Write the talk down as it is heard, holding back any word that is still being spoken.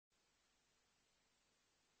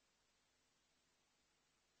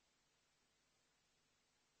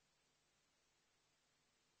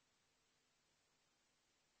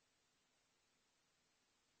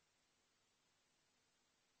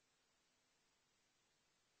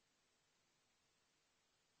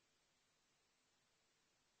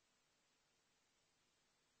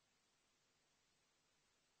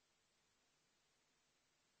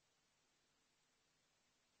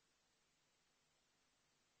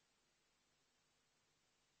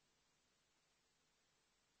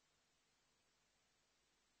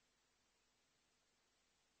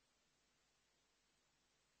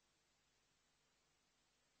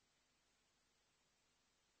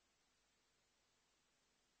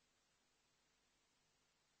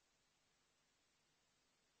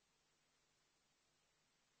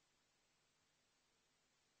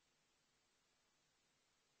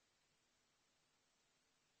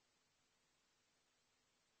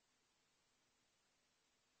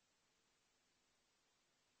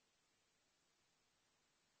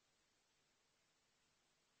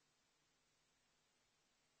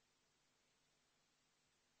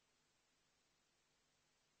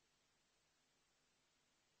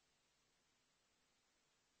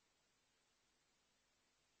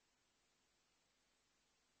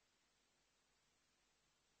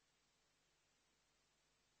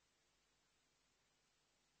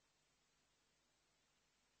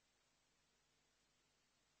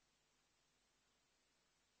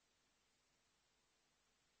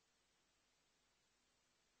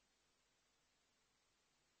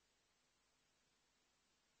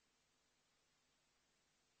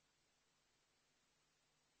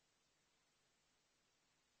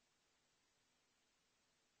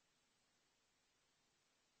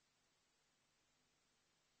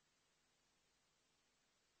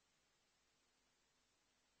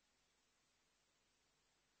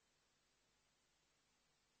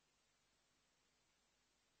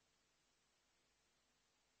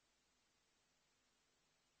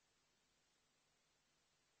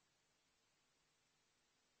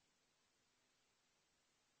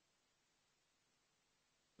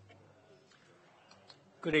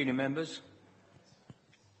Good evening, members.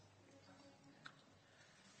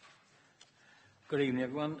 Good evening,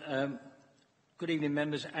 everyone. Good evening,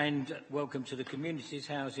 members, and welcome to the Communities,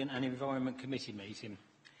 Housing and Environment Committee meeting.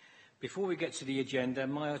 Before we get to the agenda,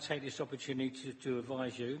 may I take this opportunity to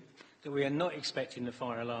advise you that we are not expecting the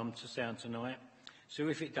fire alarm to sound tonight, so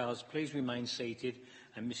if it does, please remain seated,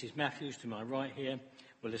 and Mrs Matthews, to my right here,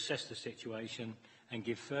 will assess the situation and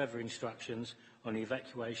give further instructions on the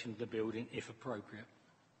evacuation of the building if appropriate.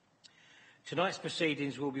 Tonight's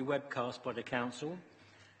proceedings will be webcast by the Council,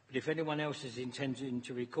 but if anyone else is intending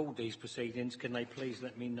to record these proceedings, can they please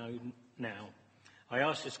let me know now? I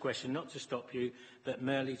ask this question not to stop you, but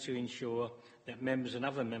merely to ensure that members and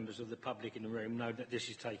other members of the public in the room know that this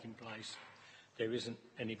is taking place. There isn't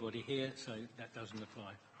anybody here, so that doesn't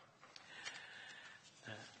apply.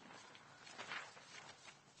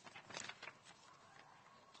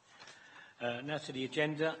 Now to the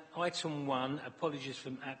agenda. Item 1, apologies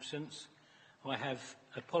from absence. I have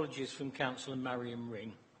apologies from Councillor Marion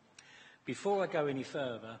Ring. Before I go any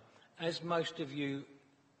further, as most of you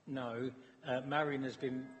know, Marion has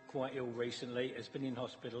been quite ill recently, has been in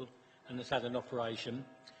hospital and has had an operation.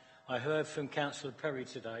 I heard from Councillor Perry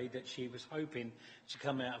today that she was hoping to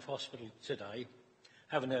come out of hospital today.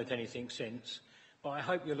 Haven't heard anything since, but I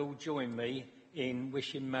hope you'll all join me in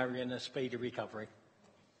wishing Marion a speedy recovery.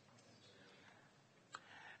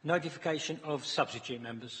 Notification of substitute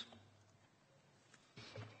members.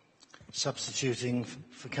 Substituting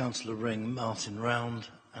for Councillor Ring, Martin Round,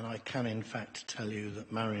 and I can in fact tell you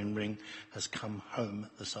that Marion Ring has come home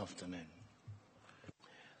this afternoon.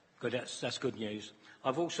 Good, that's good news.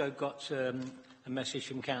 I've also got a message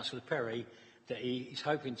from Councillor Perry that he is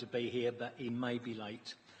hoping to be here, but he may be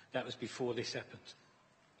late. That was before this happened.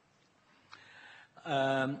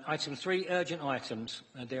 Item 3, urgent items.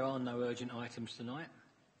 There are no urgent items tonight.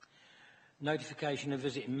 Notification of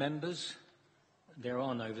visiting members. There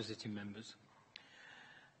are no visiting members.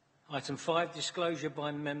 Item 5, disclosure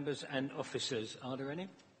by members and officers. Are there any?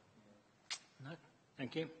 No?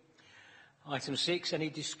 Thank you. Item 6, any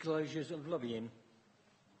disclosures of lobbying?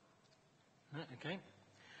 No? Okay.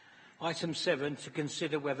 Item 7, to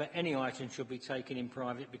consider whether any item should be taken in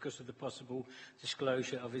private because of the possible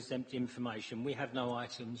disclosure of exempt information. We have no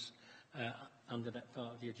items under that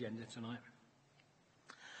part of the agenda tonight.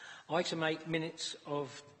 Item 8, minutes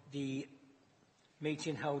of the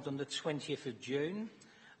meeting held on the 20th of June.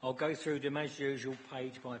 I'll go through them as usual,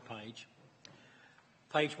 page by page.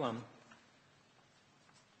 Page 1.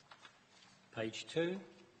 Page 2.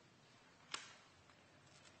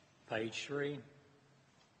 Page 3.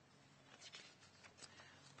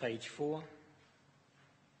 Page 4.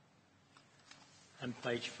 And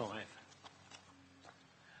page 5.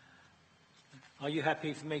 Are you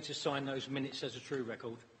happy for me to sign those minutes as a true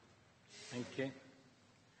record? Thank you.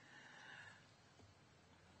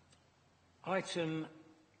 Item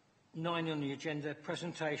 9 on the agenda,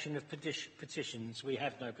 presentation of petitions. We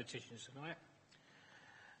have no petitions tonight.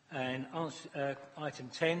 And item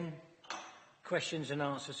 10, questions and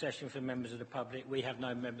answer session for members of the public. We have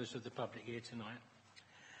no members of the public here tonight.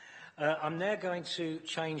 I'm now going to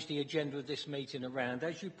change the agenda of this meeting around.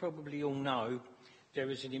 As you probably all know, there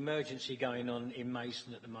is an emergency going on in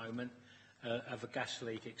Mason at the moment of a gas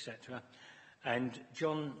leak, etc. And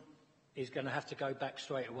John is going to have to go back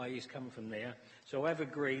straight away. He's come from there. So I've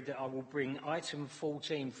agreed that I will bring item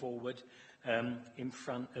 14 forward in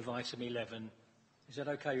front of item 11. Is that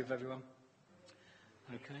okay with everyone?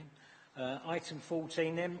 Okay. Item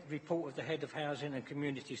 14 then, report of the Head of Housing and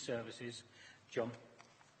Community Services. John.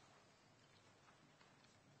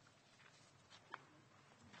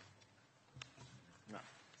 No,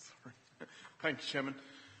 sorry. Thank you, Chairman.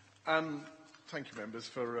 Thank you, members,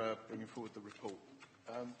 for bringing forward the report.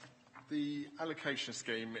 The allocation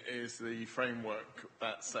scheme is the framework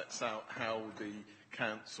that sets out how the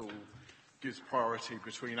Council gives priority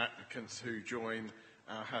between applicants who join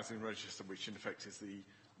our housing register, which in effect is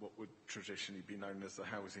what would traditionally be known as the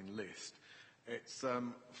housing list. It's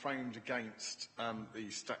framed against the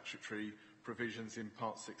statutory provisions in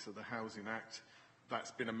Part 6 of the Housing Act.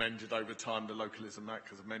 That's been amended over time. The Localism Act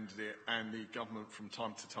has amended it, and the government from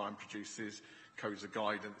time to time produces codes of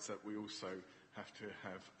guidance that we also have to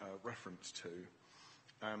have reference to.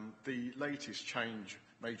 The latest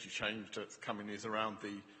major change that's coming is around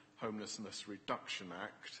the Homelessness Reduction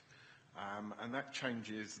Act, and that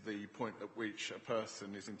changes the point at which a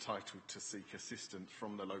person is entitled to seek assistance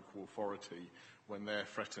from the local authority when they're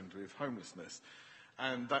threatened with homelessness.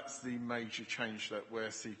 And that's the major change that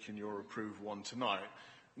we're seeking your approval on tonight.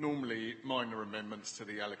 Normally, minor amendments to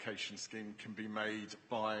the allocation scheme can be made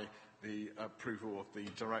by the approval of the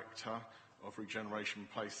Director of regeneration in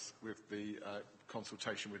place with the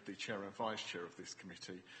consultation with the chair and vice chair of this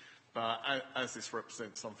committee. But as this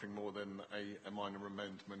represents something more than a minor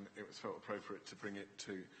amendment, it was felt appropriate to bring it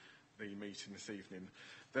to the meeting this evening.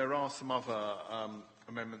 There are some other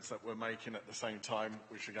amendments that we're making at the same time,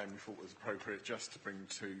 which again we thought was appropriate just to bring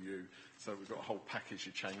to you. So we've got a whole package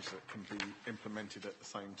of change that can be implemented at the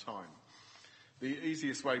same time. The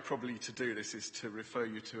easiest way probably to do this is to refer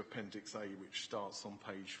you to Appendix A, which starts on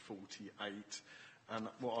page 48. And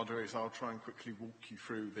what I'll do is I'll try and quickly walk you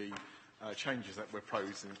through the changes that we're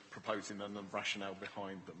proposing and the rationale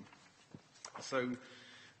behind them. So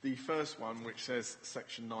the first one, which says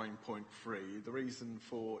section 9.3, the reason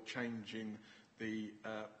for changing the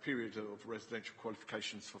period of residential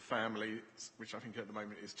qualifications for families, which I think at the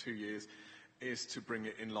moment is 2 years, is to bring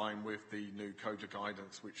it in line with the new Code of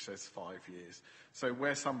Guidance, which says 5 years. So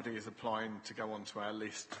where somebody is applying to go onto our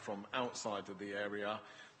list from outside of the area,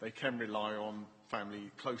 they can rely on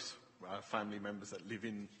close family members that live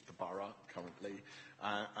in the borough currently,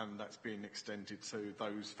 and that's being extended, so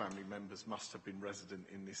those family members must have been resident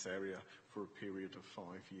in this area for a period of 5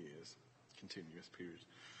 years, continuous period.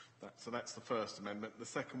 So that's the first amendment. The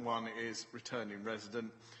second one is returning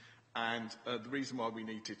resident, and the reason why we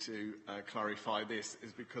needed to clarify this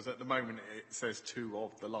is because at the moment it says 2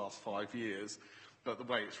 of the last 5 years, but the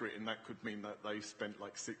way it's written, that could mean that they've spent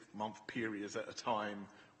like 6-month periods at a time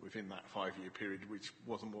within that 5-year period, which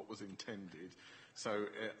wasn't what was intended. So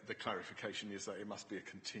the clarification is that it must be a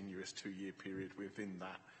continuous 2-year period within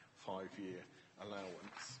that 5-year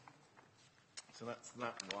allowance. So that's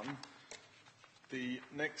that one. The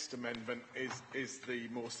next amendment is the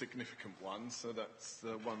more significant one. So that's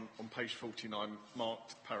the one on page 49,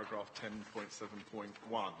 marked paragraph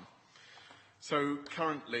 10.7.1. So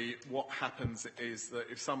currently what happens is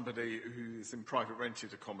that if somebody who is in private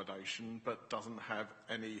rented accommodation but doesn't have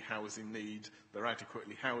any housing need, they're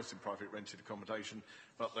adequately housed in private rented accommodation,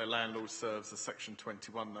 but their landlord serves a Section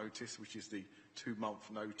 21 notice, which is the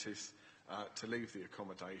 2-month notice to leave the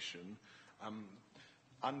accommodation,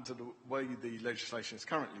 under the way the legislation is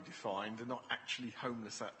currently defined, they're not actually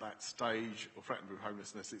homeless at that stage or threatened with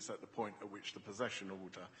homelessness. It's at the point at which the possession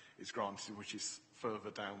order is granted, which is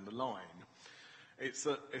further down the line. It's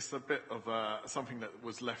a bit of something that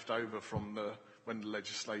was left over from when the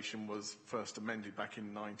legislation was first amended back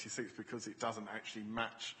in '96, because it doesn't actually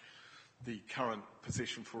match the current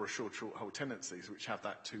position for assured short-hold tenancies, which have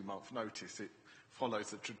that 2-month notice. It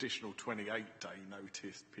follows the traditional 28-day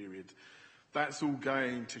notice period. That's all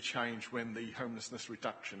going to change when the Homelessness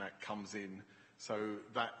Reduction Act comes in. So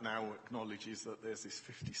that now acknowledges that there's this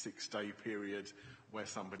 56-day period where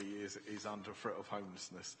somebody is under threat of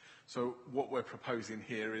homelessness. So what we're proposing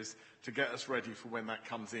here is to get us ready for when that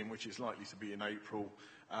comes in, which is likely to be in April.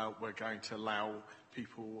 We're going to allow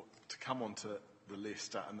people to come onto the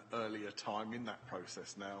list at an earlier time in that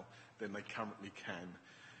process now than they currently can.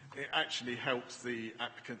 It actually helps the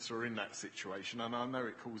applicants who are in that situation, and I know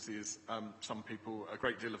it causes some people a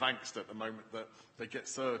great deal of angst at the moment that they get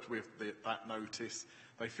served with that notice.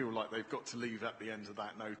 They feel like they've got to leave at the end of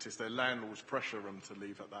that notice. Their landlords pressure them to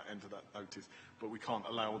leave at that end of that notice, but we can't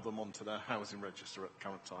allow them onto their housing register at the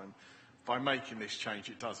current time. By making this change,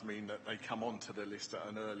 it does mean that they come onto the list at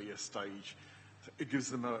an earlier stage. It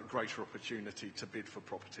gives them a greater opportunity to bid for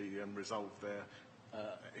property and resolve their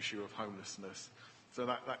issue of homelessness. So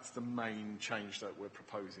that's the main change that we're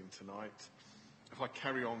proposing tonight. If I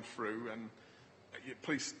carry on through, and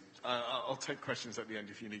please, I'll take questions at the end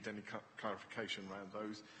if you need any clarification around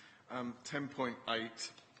those.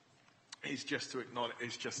 10.8 is just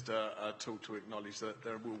a tool to acknowledge that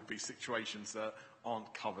there will be situations that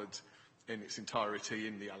aren't covered in its entirety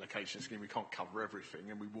in the allocation scheme. We can't cover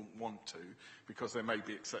everything, and we wouldn't want to, because there may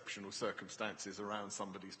be exceptional circumstances around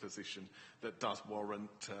somebody's position that does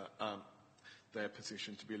warrant their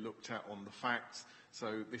position to be looked at on the facts.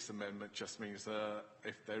 So this amendment just means that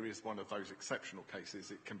if there is one of those exceptional cases,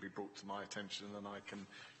 it can be brought to my attention and I can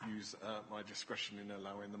use my discretion in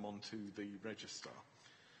allowing them onto the register.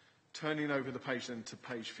 Turning over the page then to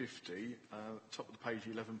page 50, top of the page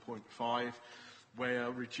 11.5, we're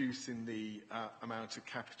reducing the amount of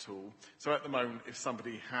capital. So at the moment, if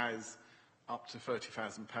somebody has up to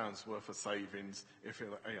 £30,000 worth of savings, if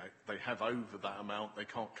they have over that amount, they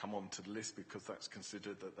can't come onto the list because that's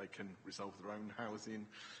considered that they can resolve their own housing.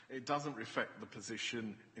 It doesn't reflect the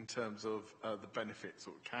position in terms of the benefits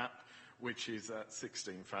or cap, which is at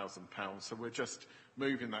 £16,000. So we're just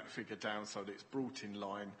moving that figure down so that it's brought in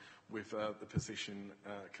line with the position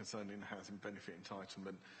concerning housing benefit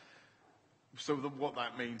entitlement. So what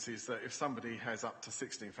that means is that if somebody has up to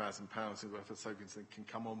 £16,000 worth of savings, they can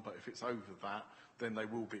come on, but if it's over that, then they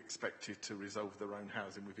will be expected to resolve their own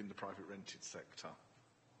housing within the private rented sector.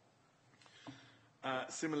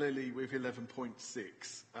 Similarly, with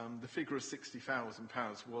 11.6, the figure of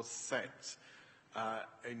 £60,000 was set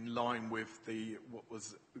in line with what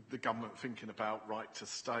was the government thinking about right to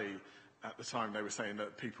stay. At the time, they were saying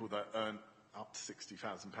that people that earn up to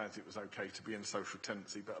 £60,000, it was okay to be in social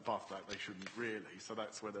tenancy, but above that, they shouldn't really. So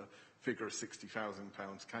that's where the figure of £60,000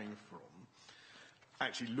 came from.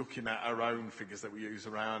 Actually looking at our own figures that we use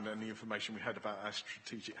around and the information we had about our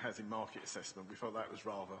strategic housing market assessment, we felt that was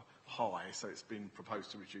rather high, so it's been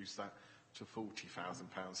proposed to reduce that to £40,000.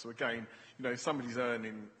 So again, you know, if somebody's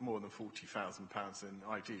earning more than £40,000, then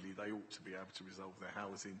ideally they ought to be able to resolve their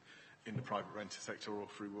housing in the private rented sector or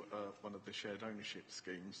through one of the shared ownership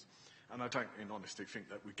schemes. And I don't, in honesty, think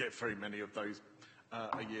that we get very many of those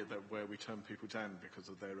a year where we turn people down because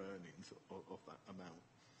of their earnings of that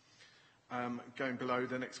amount. Going below,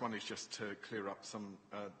 the next one is just to clear up some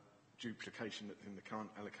duplication in the current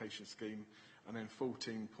allocation scheme. And then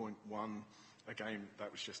 14.1, again,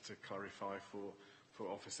 that was just to clarify for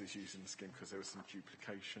officers using the scheme because there was some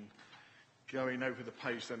duplication. Going over the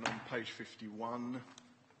page then on page 51,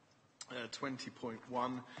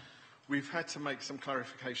 20.1, we've had to make some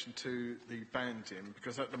clarification to the banding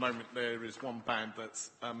because at the moment there is one band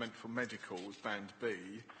that's meant for medical, band B.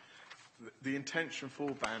 The intention for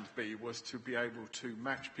band B was to be able to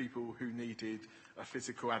match people who needed a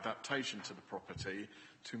physical adaptation to the property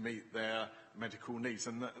to meet their medical needs,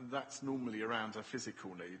 and that's normally around a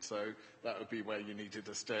physical need. So that would be where you needed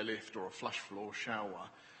a stair lift or a flush floor shower.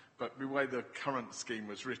 But the way the current scheme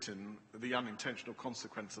was written, the unintentional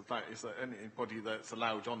consequence of that is that anybody that's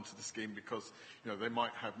allowed onto the scheme because, you know, they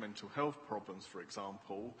might have mental health problems, for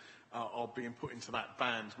example, are being put into that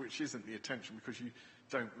band, which isn't the intention because you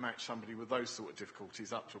don't match somebody with those sort of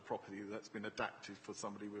difficulties up to a property that's been adapted for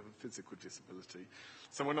somebody with a physical disability.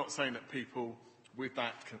 So we're not saying that people with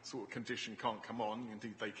that sort of condition can't come on.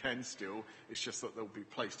 Indeed, they can still. It's just that they'll be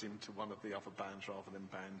placed into one of the other bands rather than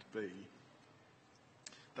band B.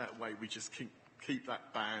 That way we just keep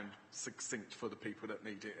that band succinct for the people that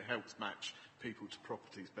need it. It helps match people to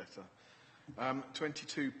properties better.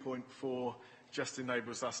 22.4 just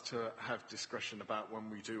enables us to have discretion about when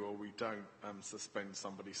we do or we don't suspend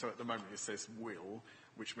somebody. So at the moment it says will,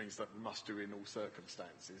 which means that we must do in all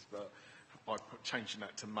circumstances. But by changing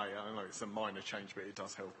that to may, I know it's a minor change, but it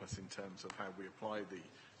does help us in terms of how we apply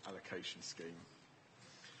the allocation scheme.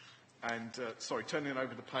 And, turning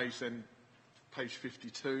over the page then, page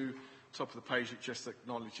 52, top of the page, it just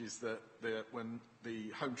acknowledges that when the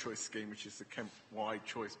Home Choice scheme, which is the Kent-wide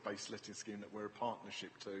choice-based letting scheme that we're a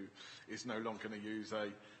partnership to, is no longer going to use a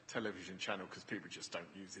television channel because people just don't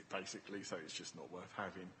use it, basically, so it's just not worth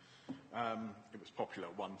having. It was popular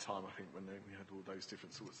at one time, I think, when we had all those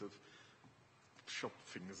different sorts of shop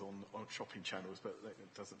things on shopping channels, but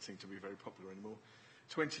it doesn't seem to be very popular anymore.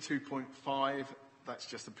 22.5, that's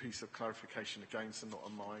just a piece of clarification again, so not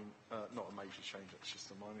a major change, that's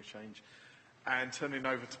just a minor change. And turning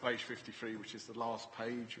over to page 53, which is the last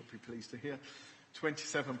page, you'll be pleased to hear.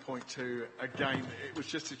 27.2, again, it was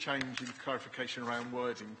just a change in clarification around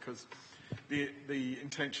wording, because the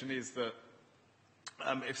intention is that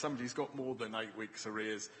if somebody's got more than 8 weeks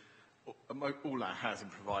arrears, all our housing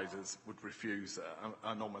providers would refuse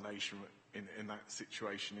a nomination in that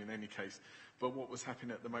situation in any case. But what was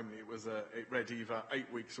happening at the moment, it read either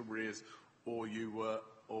 8 weeks arrears or you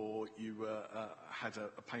had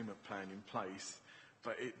a payment plan in place,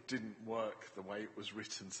 but it didn't work the way it was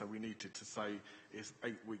written. So we needed to say it's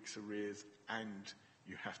 8 weeks arrears and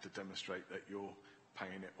you have to demonstrate that you're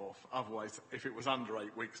paying it off. Otherwise, if it was under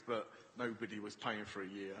 8 weeks but nobody was paying for a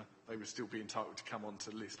year, they would still be entitled to come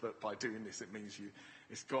onto the list. But by doing this, it means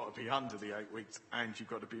it's got to be under the 8 weeks and you've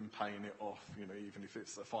got to be paying it off, you know, even if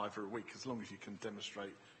it's a £5 a week, as long as you can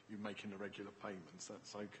demonstrate you're making the regular payments,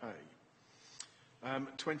 that's okay.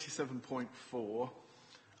 27.4,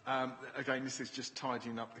 again, this is just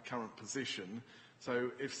tidying up the current position.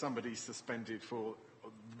 So if somebody's suspended for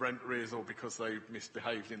rent arrears or because they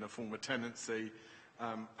misbehaved in a former tenancy,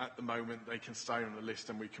 at the moment they can stay on the list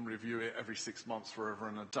and we can review it every 6 months forever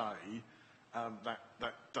and a day.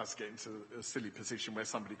 That does get into a silly position where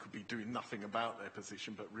somebody could be doing nothing about their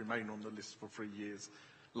position but remain on the list for 3 years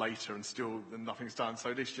later and still nothing's done.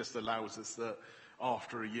 So this just allows us that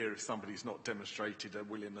after a year, if somebody's not demonstrated a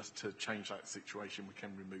willingness to change that situation, we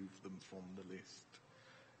can remove them from the list.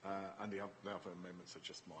 And the other amendments are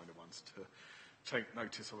just minor ones to take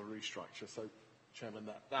notice of a restructure. So, Chairman,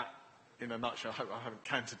 that in a nutshell, I haven't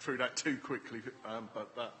cantered through that too quickly,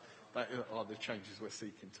 but that are the changes we're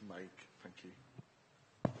seeking to make. Thank you.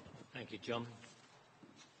 Thank you, John.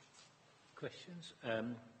 Questions?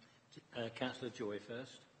 Councillor Joy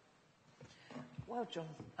first. Well, John,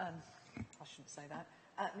 I shouldn't say that.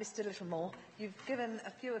 Mr Littlemore, you've given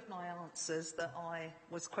a few of my answers that I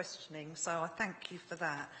was questioning, so I thank you for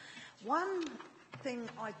that. One thing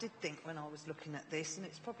I did think when I was looking at this, and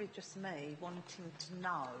it's probably just me wanting to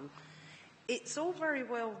know, it's all very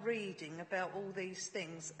well reading about all these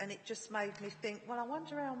things, and it just made me think, well, I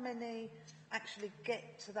wonder how many actually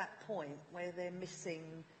get to that point where they're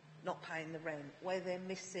missing not paying the rent, where they're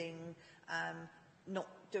missing not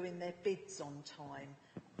doing their bids on time.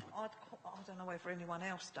 I don't know whether anyone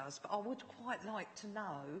else does, but I would quite like to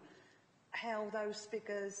know how those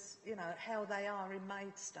figures, you know, how they are in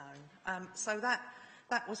Maidstone. So that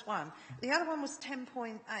was one. The other one was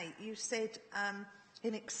 10.8. You said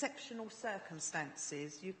in exceptional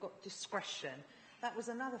circumstances you've got discretion. That was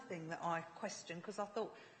another thing that I questioned, because I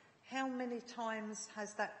thought, how many times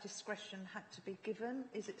has that discretion had to be given?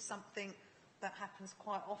 Is it something that happens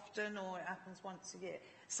quite often, or it happens once a year?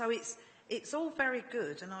 So it's all very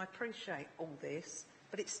good, and I appreciate all this,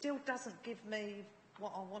 but it still doesn't give me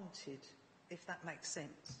what I wanted, if that makes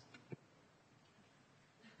sense.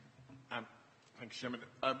 Thank you, Chairman.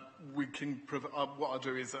 We can what I'll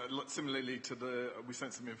do is, similarly to we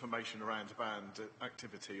sent some information around band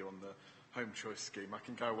activity on the Home Choice Scheme. I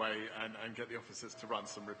can go away and get the officers to run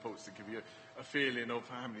some reports to give you a feeling of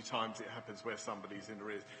how many times it happens where somebody's in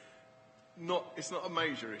arrears. It's not a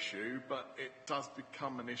major issue, but it does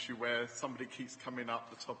become an issue where somebody keeps coming up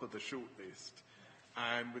the top of the shortlist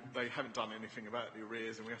and they haven't done anything about the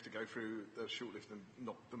arrears, and we have to go through the shortlist and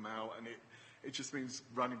knock them out, and it just means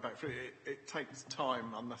running back through it. It takes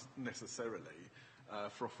time unnecessarily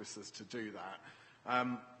for officers to do that.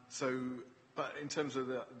 But in terms of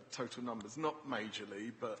the total numbers, not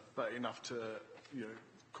majorly, but enough to, you know,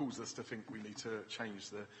 cause us to think we need to change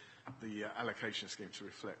the allocation scheme to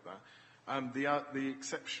reflect that. The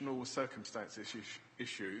exceptional circumstances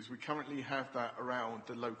issues, we currently have that around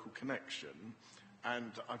the local connection,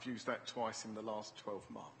 and I've used that twice in the last 12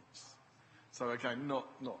 months. So again,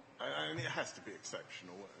 and it has to be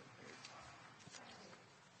exceptional.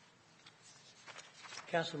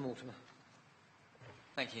 Councillor Mortimer.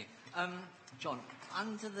 Thank you. John,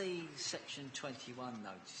 under the Section 21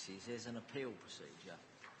 notices, there's an appeal procedure,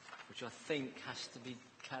 which I think has to be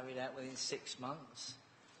carried out within 6 months.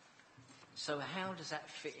 So how does that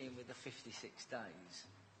fit in with the 56 days?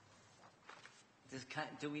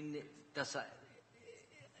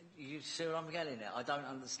 You see what I'm getting at? I don't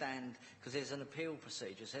understand, because there's an appeal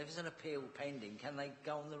procedure. So if there's an appeal pending, can they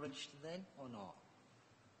go on the register then or not?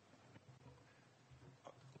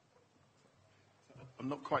 I'm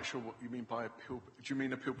not quite sure what you mean by appeal. Do you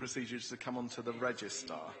mean appeal procedures to come onto the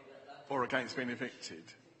register or against being evicted?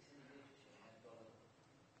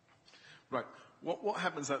 Right. What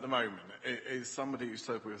happens at the moment is somebody who's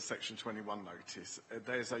served with a Section 21 notice,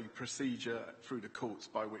 there's a procedure through the courts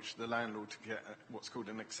by which the landlord can get what's called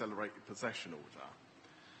an accelerated possession order.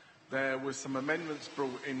 There was some amendments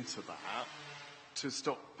brought into that to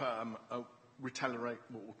stop what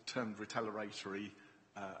termed retaliatory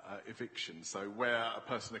eviction. So where a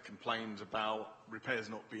person had complained about repairs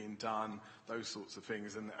not being done, those sorts of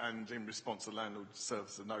things, and in response the landlord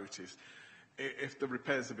serves a notice. If the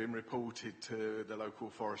repairs have been reported to the local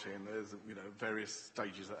authority and there's, you know, various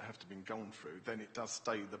stages that have to be gone through, then it does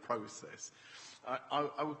stay the process.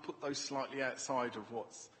 I would put those slightly outside of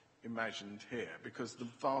what's imagined here, because the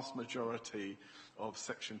vast majority of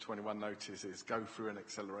Section 21 notices go through an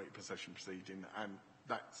accelerated possession proceeding, and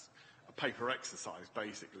that's a paper exercise,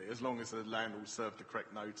 basically. As long as the landlord served the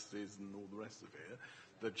correct notices and all the rest of it,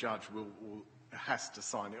 the judge has to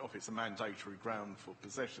sign it off. It's a mandatory ground for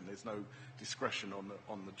possession. There's no discretion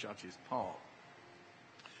on the judge's part.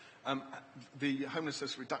 The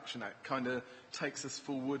Homelessness Reduction Act kind of takes us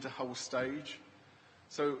forward a whole stage.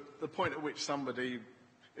 So the point at which somebody,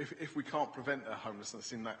 if we can't prevent their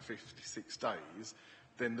homelessness in that 56 days,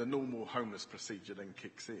 then the normal homeless procedure then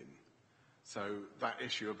kicks in. So that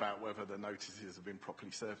issue about whether the notices have been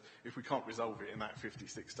properly served, if we can't resolve it in that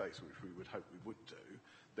 56 days, which we would hope we would do,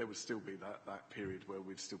 there would still be that period where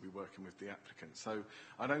we'd still be working with the applicant. So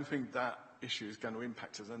I don't think that issue is going to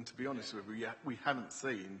impact us. And to be honest with you, we haven't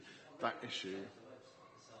seen that issue.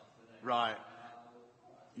 Right.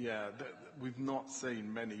 Yeah, we've not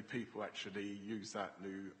seen many people actually use that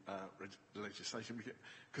new legislation,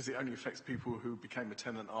 because it only affects people who became a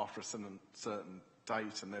tenant after a certain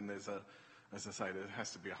date, and then there's as I say, there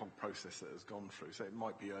has to be a whole process that has gone through. So it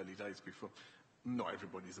might be early days before. Not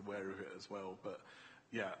everybody's aware of it as well, but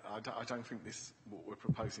yeah, I don't think this, what we're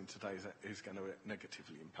proposing today is going to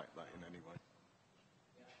negatively impact that in any way.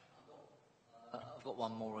 I've got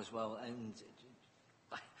one more as well, and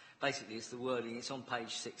basically it's the wording, it's on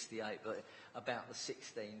page 68, but about the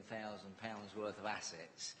 £16,000 worth of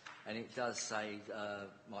assets, and it does say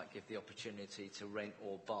might give the opportunity to rent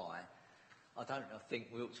or buy. I think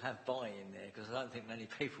we ought to have buy in there, because I don't think many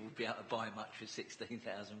people would be able to buy much for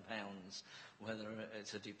 £16,000, whether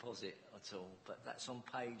it's a deposit at all. But that's on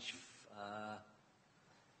page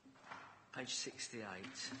 68.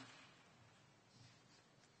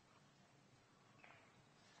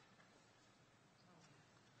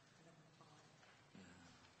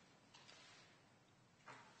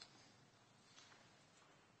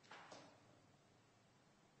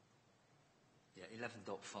 Yeah,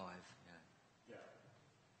 11.5. Yeah.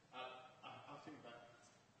 I think that's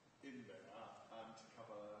in there to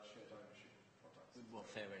cover shared ownership products. Well,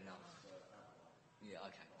 fair enough. Yeah,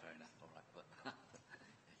 okay, fair enough. All right, but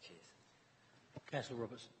cheers. Councillor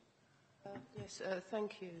Roberts. Yes,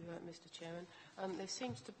 thank you, Mr. Chairman. There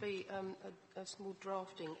seems to be a small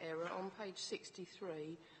drafting error on page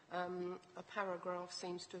 63. A paragraph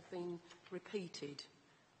seems to have been repeated.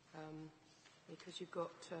 Because you've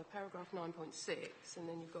got paragraph 9.6 and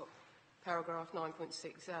then you've got paragraph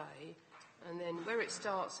 9.6a, and then where it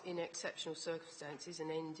starts in exceptional circumstances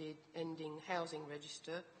and ending housing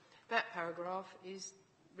register, that paragraph is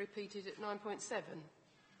repeated at 9.7.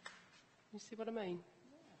 You see what I mean?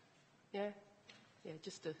 Yeah? Yeah,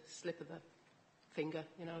 just a slip of the finger,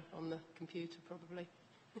 you know, on the computer probably.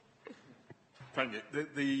 Thank you.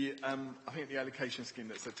 I think the allocation scheme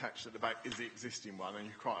that's attached at the back is the existing one, and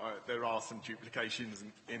you're quite right, there are some duplications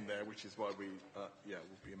in there, which is why we, will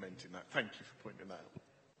be amending that. Thank you for pointing that out.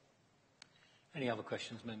 Any other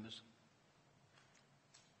questions, members?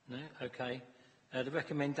 No? Okay. The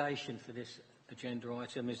recommendation for this agenda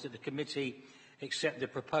item is that the committee accept the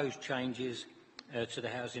proposed changes to the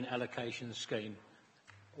housing allocation scheme.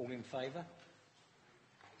 All in favour?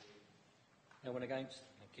 No one against?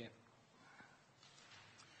 Thank you.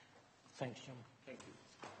 Thanks, John. Thank you.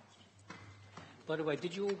 By the way,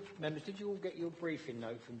 did you all get your briefing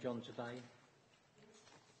note from John today?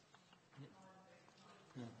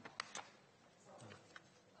 No.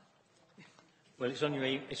 Well, it's on your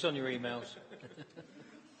emails.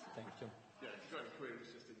 Thanks, John. Yeah, if you've got any queries,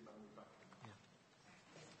 just email me back.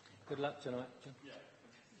 Yeah. Good luck tonight, John. Yeah.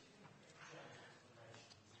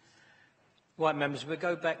 Right, members, we'll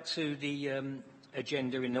go back to the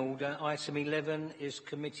agenda in order. Item 11 is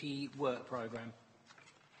committee work programme.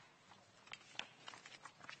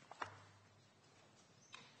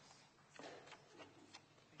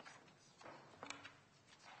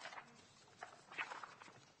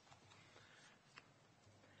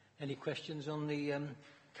 Any questions on the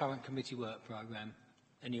current committee work programme?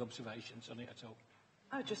 Any observations on it at all?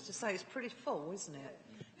 Oh, just to say, it's pretty full, isn't it?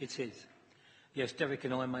 It is. Yes, Derek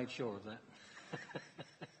and I made sure of that.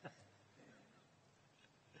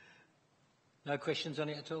 No questions on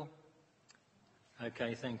it at all?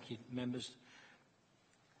 Okay, thank you, members.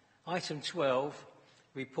 Item 12,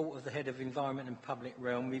 report of the Head of Environment and Public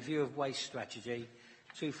Realm, review of waste strategy,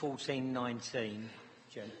 2014-19.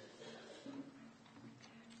 Jen.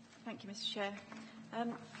 Thank you, Mr. Chair.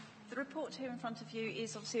 The report here in front of you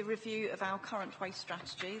is obviously a review of our current waste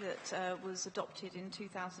strategy that was adopted in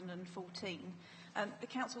 2014. The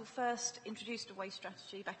Council first introduced a waste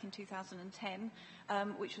strategy back in 2010,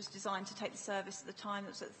 which was designed to take the service at the time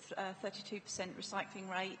that was at 32% recycling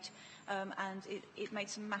rate, and it made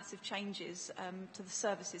some massive changes to the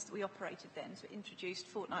services that we operated then. So it introduced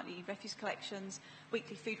fortnightly refuse collections,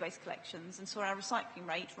 weekly food waste collections, and saw our recycling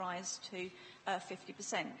rate rise to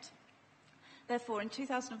 50%. Therefore, in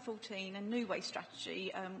 2014, a new waste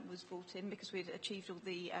strategy was brought in because we had achieved all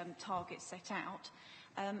the targets set out,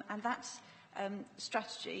 and that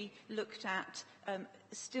strategy looked at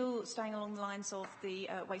still staying along the lines of the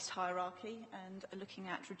waste hierarchy and looking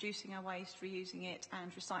at reducing our waste, reusing it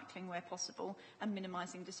and recycling where possible and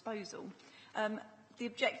minimising disposal. The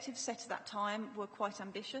objectives set at that time were quite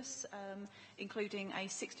ambitious, including a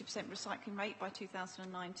 60% recycling rate by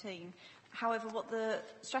 2019. However, what the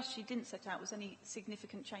strategy didn't set out was any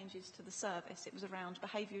significant changes to the service. It was around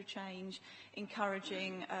behavioural change,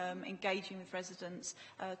 encouraging, engaging with residents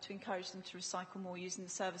to encourage them to recycle more using the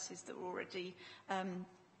services that were already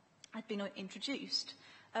had been introduced.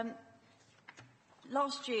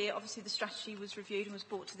 Last year, obviously, the strategy was reviewed and was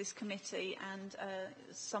brought to this committee, and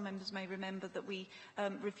some members may remember that we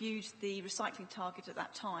reviewed the recycling target at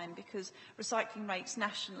that time because recycling rates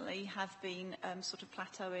nationally have been sort of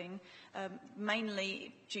plateauing,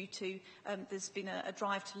 mainly due to there's been a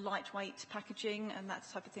drive to lightweight packaging and that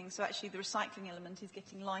type of thing. So actually the recycling element is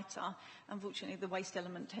getting lighter. Unfortunately, the waste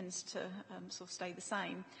element tends to sort of stay the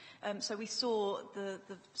same. So we saw the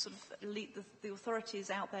authorities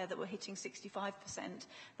out there that were hitting 65%.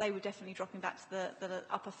 They were definitely dropping back to the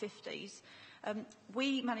upper 50s.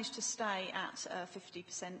 We managed to stay at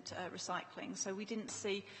 50% recycling, so we didn't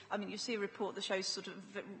see, I mean, you see a report that shows sort of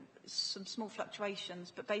some small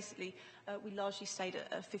fluctuations, but basically we largely stayed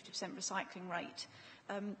at a 50% recycling rate.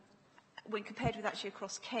 When compared with actually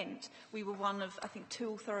across Kent, we were one of, I think,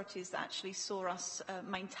 2 authorities that actually saw us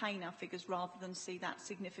maintain our figures rather than see that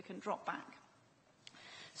significant drop back.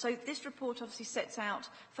 So this report obviously sets out,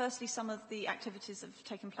 firstly, some of the activities that have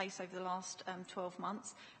taken place over the last 12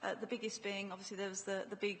 months. The biggest being, obviously, there was the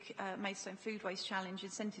big Maidstone Food Waste Challenge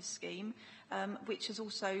incentive scheme, which has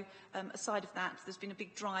also, aside of that, there's been a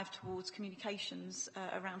big drive towards communications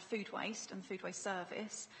around food waste and the food waste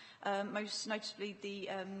service. Most notably, the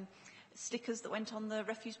stickers that went on the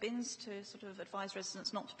refuse bins to sort of advise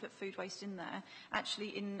residents not to put food waste in there. Actually,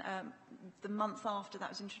 in the month after that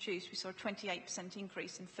was introduced, we saw a 28%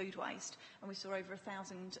 increase in food waste, and we saw over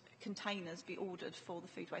 1,000 containers be ordered for the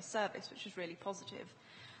food waste service, which was really positive.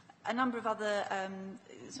 A number of other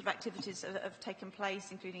sort of activities have taken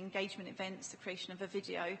place, including engagement events, the creation of a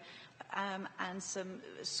video, and some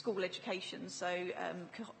school education, so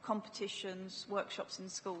competitions, workshops in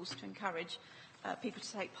schools to encourage people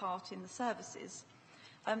to take part in the services.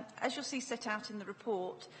 As you'll see set out in the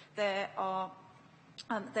report, there were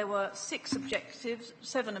 7 objectives,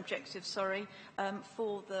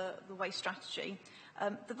 for the waste strategy.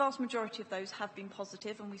 The vast majority of those have been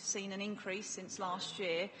positive, and we've seen an increase since last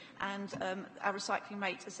year, and our recycling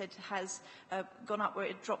rate, as I said, has gone up, where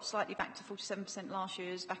it dropped slightly back to 47% last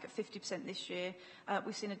year, is back at 50% this year.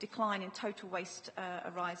 We've seen a decline in total waste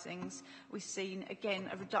arisings. We've seen, again,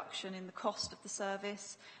 a reduction in the cost of the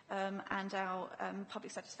service, and our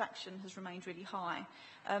public satisfaction has remained really high.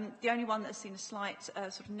 The only one that has seen a slight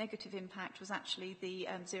sort of negative impact was actually the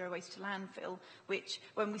zero waste to landfill, which,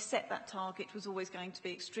 when we set that target, was always going to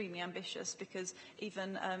be extremely ambitious, because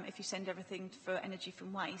even if you send everything for energy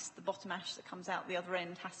from waste, the bottom ash that comes out the other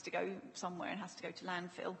end has to go somewhere and has to go to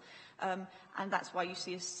landfill. And that's why you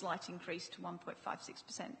see a slight increase to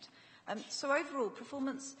 1.56%. So overall,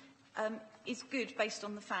 performance is good based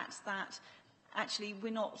on the fact that actually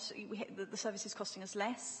the service is costing us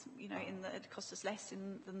less, it cost us less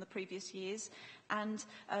than the previous years, and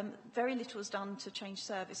very little is done to change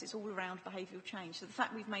service. It's all around behavioural change. So the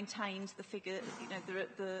fact we've maintained the figure,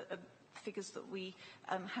 the figures that we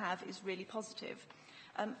have is really positive.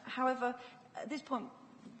 However, at this point,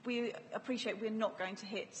 we appreciate we're not going to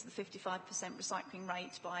hit the 55% recycling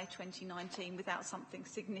rate by 2019 without something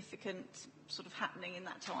significant sort of happening in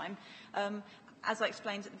that time. As I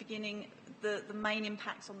explained at the beginning, the main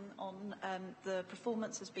impact on the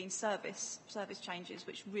performance has been service changes,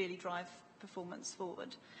 which really drive performance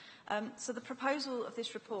forward. So the proposal of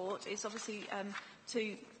this report is obviously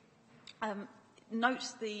to note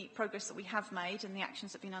the progress that we have made and the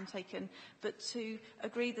actions that have been undertaken, but to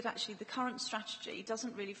agree that actually the current strategy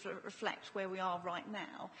doesn't really reflect where we are right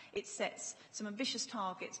now. It sets some ambitious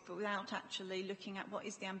targets, but without actually looking at what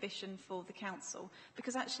is the ambition for the council,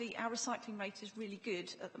 because actually our recycling rate is really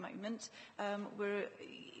good at the moment. At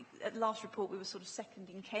the last report we were sort of second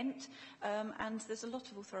in Kent, and there's a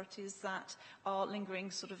lot of authorities that are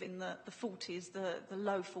lingering sort of in the 40s, the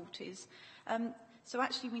low 40s. So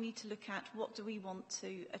actually we need to look at what do we want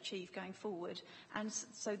to achieve going forward. And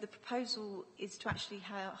so the proposal is to actually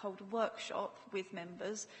hold a workshop with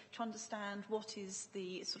members to understand what is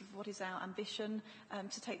our ambition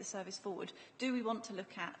to take the service forward. Do we want to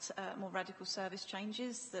look at more radical service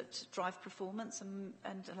changes that drive performance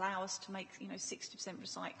and allow us to make 60%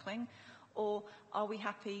 recycling? Or are we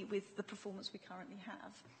happy with the performance we currently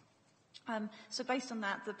have? So based on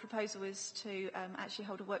that, the proposal is to actually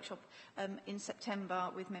hold a workshop in September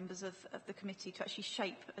with members of the committee to actually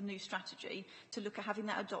shape a new strategy to look at having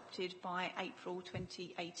that adopted by April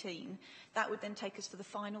 2018. That would then take us for the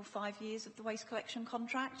final 5 years of the waste collection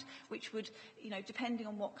contract, which would, depending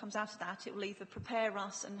on what comes out of that, it will either prepare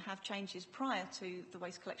us and have changes prior to the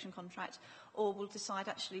waste collection contract, or we'll decide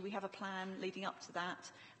actually we have a plan leading up to that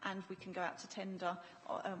and we can go out to tender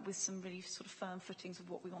with some really sort of firm footings of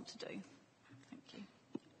what we want to do. Thank you.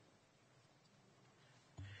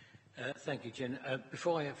 Thank you, Jen.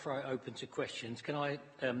 Before I open to questions, can I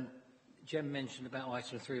Jem mentioned about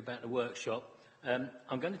item 3 about the workshop.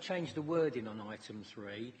 I'm going to change the wording on item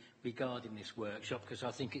 3 regarding this workshop because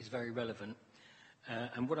I think it's very relevant.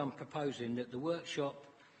 And what I'm proposing that the workshop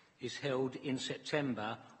is held in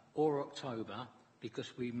September or October,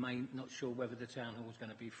 because we may not sure whether the town hall is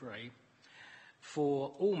going to be free,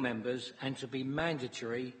 for all members and to be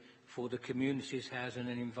mandatory for the Communities, Housing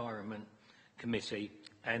and Environment Committee,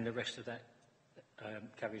 and the rest of that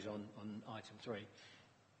carries on item 3.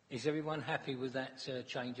 Is everyone happy with that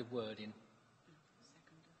change of wording?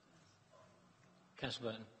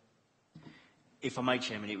 Councillor Burton. If I may,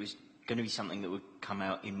 Chairman, it was going to be something that would come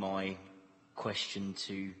out in my question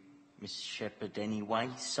to Ms Shepherd anyway,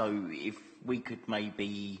 so if we could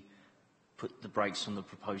maybe put the brakes on the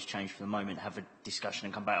proposed change for the moment, have a discussion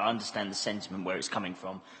and come back. I understand the sentiment where it's coming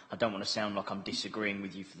from. I don't want to sound like I'm disagreeing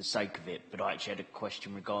with you for the sake of it, but I actually had a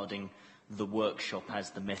question regarding the workshop as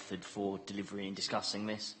the method for delivery and discussing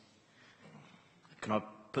this. Can I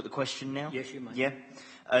put the question now? Yes, you may. Yeah.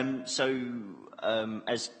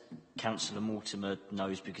 As Councillor Mortimer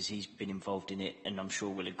knows, because he's been involved in it, and I'm sure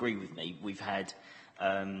will agree with me, we've had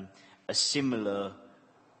a similar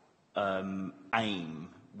aim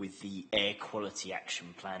with the air quality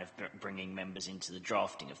action plan of bringing members into the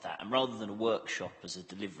drafting of that. And rather than a workshop as a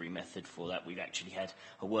delivery method for that, we've actually had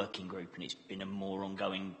a working group, and it's been a more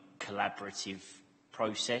ongoing collaborative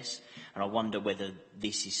process. And I wonder whether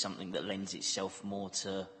this is something that lends itself more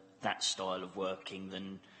to that style of working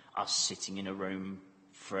than us sitting in a room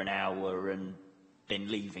for an hour and then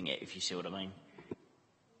leaving it, if you see what I mean.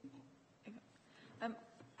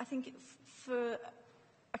 I think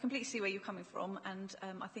I completely see where you're coming from, and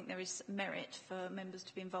I think there is merit for members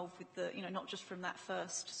to be involved with the, not just from that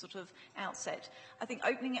first sort of outset. I think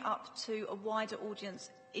opening it up to a wider audience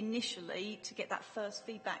initially to get that first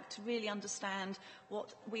feedback, to really understand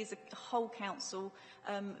what we as a whole council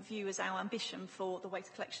view as our ambition for the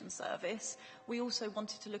waste collection service. We also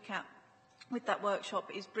wanted to look at, with that workshop,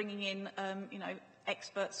 is bringing in,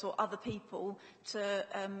 experts or other people to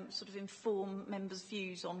sort of inform members'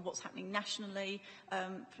 views on what's happening nationally,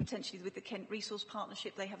 potentially with the Kent Resource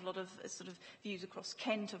Partnership. They have a lot of sort of views across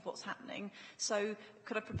Kent of what's happening. So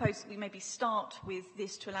could I propose that we maybe start with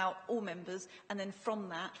this to allow all members, and then from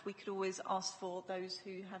that we could always ask for those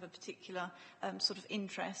who have a particular sort of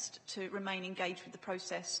interest to remain engaged with the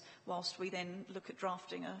process whilst we then look at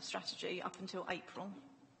drafting a strategy up until April.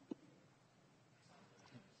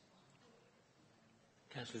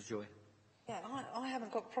 Councillor Joy. Yeah, I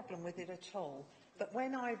haven't got a problem with it at all. But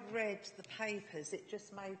when I read the papers, it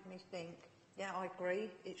just made me think, yeah, I agree,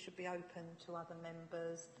 it should be open to other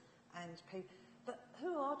members and people. But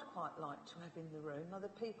who I'd quite like to have in the room are the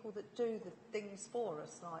people that do the things for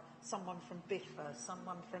us, like someone from Biffa,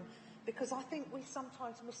 someone from... Because I think we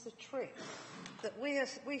sometimes miss the trick, that we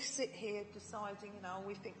sit here deciding,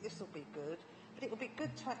 we think this will be good, but it would be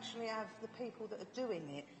good to actually have the people that are doing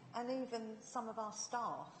it, and even some of our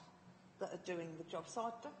staff that are doing the job. So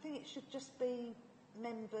I don't think it should just be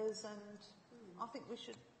members, and I think we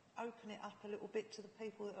should open it up a little bit to the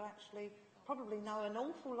people that actually probably know an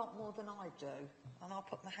awful lot more than I do, and I'll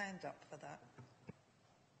put my hand up for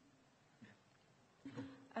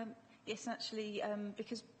that. Yes, actually,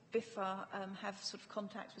 because Biffa have sort of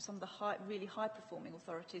contacts with some of the really high-performing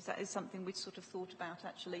authorities. That is something we'd sort of thought about,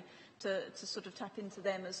 actually, to sort of tap into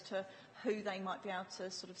them as to who they might be able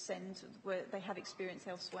to sort of send where they have experience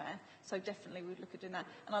elsewhere. So definitely we'd look at doing that.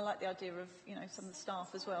 And I like the idea of, some of the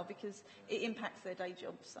staff as well, because it impacts their day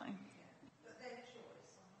job, so... But their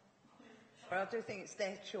choice. But I do think it's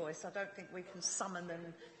their choice. I don't think we can summon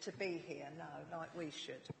them to be here, no, like we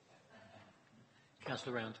should.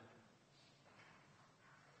 Councillor Round.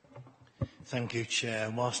 Thank you, Chair.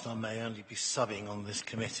 And whilst I may only be subbing on this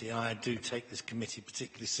committee, I do take this committee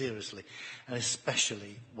particularly seriously, and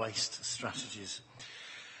especially waste strategies.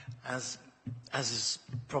 As is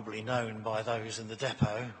probably known by those in the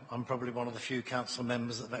depot, I'm probably one of the few council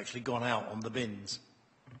members that have actually gone out on the bins.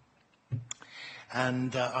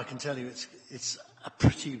 And I can tell you it's a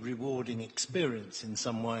pretty rewarding experience in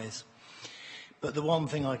some ways. But the one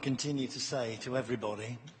thing I continue to say to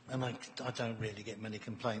everybody, and I don't really get many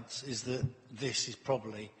complaints, is that this is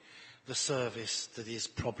probably the service that is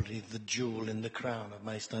probably the jewel in the crown of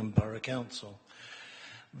Maidstone Borough Council.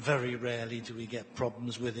 Very rarely do we get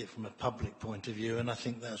problems with it from a public point of view, and I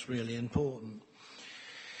think that's really important.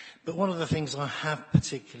 But one of the things I have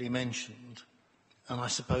particularly mentioned, and I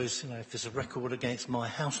suppose, if there's a record against my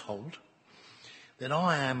household, then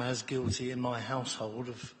I am as guilty in my household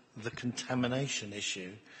of the contamination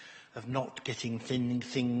issue of not getting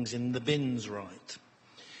things in the bins right.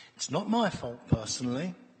 It's not my fault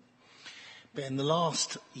personally, But in the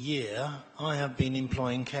last year, I have been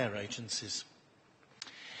employing care agencies.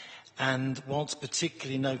 And what's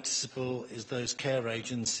particularly noticeable is those care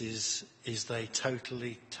agencies is they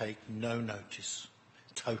totally take no notice,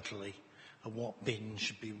 totally, of what bin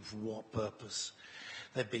should be for what purpose.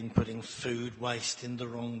 They've been putting food waste in the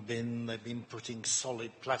wrong bin. They've been putting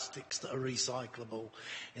solid plastics that are recyclable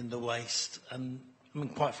in the waste. And I mean,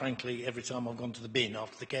 quite frankly, every time I've gone to the bin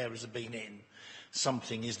after the carers have been in,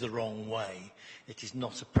 something is the wrong way. It is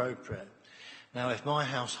not appropriate. Now, if my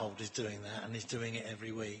household is doing that and is doing it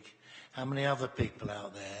every week, how many other people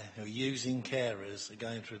out there who are using carers are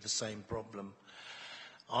going through the same problem?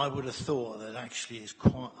 I would have thought that actually it's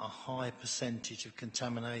quite a high percentage of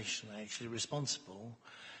contamination actually responsible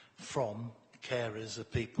from carers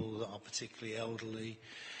of people that are particularly elderly,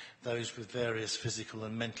 those with various physical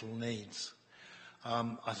and mental needs.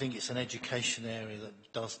 I think it's an education area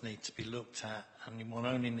that does need to be looked at, and one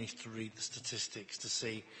only needs to read the statistics to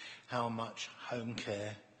see how much home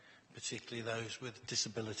care, particularly those with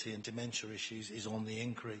disability and dementia issues, is on the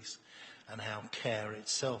increase, and how care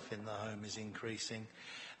itself in the home is increasing.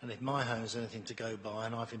 And if my home is anything to go by,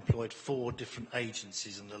 and I've employed 4 different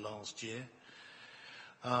agencies in the last year,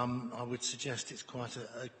 I would suggest it's quite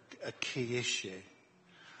a key issue.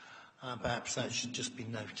 Perhaps that should just be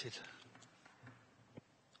noted.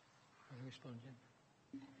 Respond, Jim?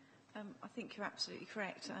 I think you're absolutely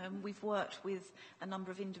correct. We've worked with a number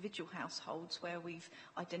of individual households where we've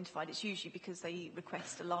identified it's usually because they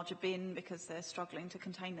request a larger bin because they're struggling to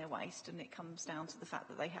contain their waste, and it comes down to the fact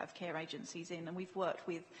that they have care agencies in, and we've worked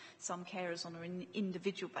with some carers on an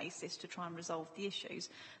individual basis to try and resolve the issues.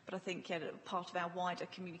 But I think part of our wider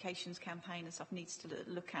communications campaign and stuff needs to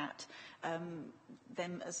look at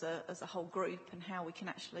them as a whole group and how we can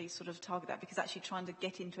actually sort of target that, because actually trying to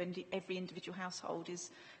get into every individual household is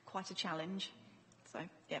quite a challenge. So,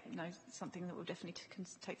 yeah, no, it's something that we'll definitely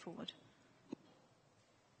take forward.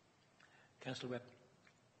 Councillor Webb.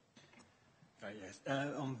 Yes,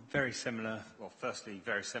 on very similar, well, firstly,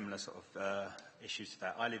 very similar sort of issues to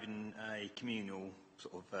that. I live in a communal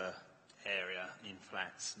sort of area in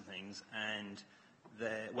flats and things, and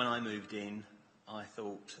when I moved in, I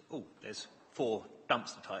thought, oh, there's 4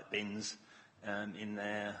 dumpster-type bins in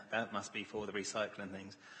there. That must be for the recycling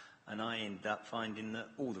things. And I ended up finding that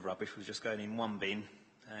all the rubbish was just going in one bin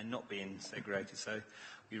and not being segregated. So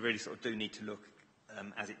we really sort of do need to look,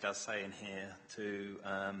 as it does say in here, to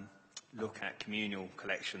look at communal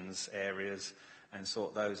collections areas and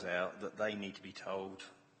sort those out, that they need to be told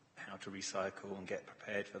how to recycle and get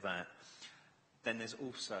prepared for that. Then there's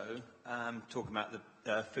also, talking about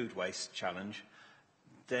the food waste challenge,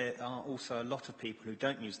 there are also a lot of people who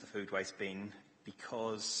don't use the food waste bin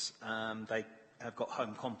because they have got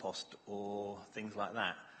home compost or things like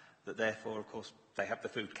that, that therefore, of course, they have the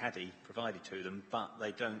food caddy provided to them, but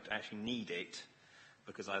they don't actually need it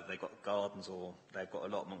because either they've got gardens or they've got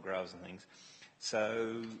allotment growers and things.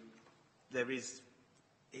 So there is,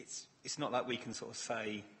 it's not like we can sort of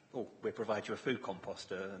say, oh, we'll provide you a food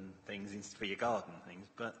composter and things for your garden and things,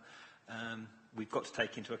 but we've got to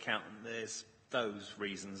take into account that there's those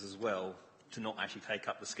reasons as well to not actually take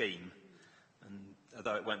up the scheme. And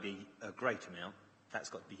although it won't be a great amount, that's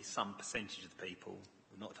got to be some percentage of the people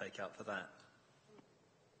who will not take up for that.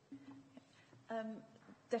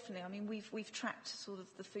 Definitely. I mean, we've tracked sort of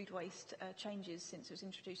the food waste changes since it was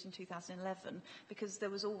introduced in 2011, because there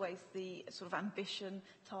was always the sort of ambition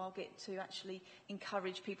target to actually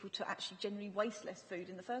encourage people to actually generally waste less food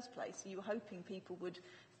in the first place. So you were hoping people would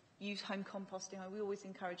use home composting. We always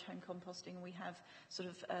encourage home composting, and we have sort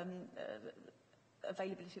of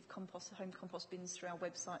availability of home compost bins through our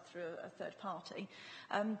website through a third party.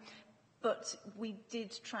 But we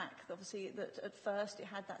did track, obviously, that at first it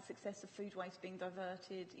had that success of food waste being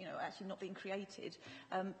diverted, actually not being created.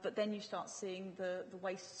 But then you start seeing the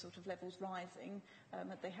waste sort of levels rising,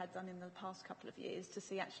 that they had done in the past couple of years, to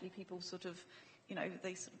see actually people sort of,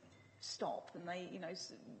 they sort of stop and they,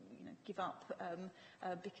 give up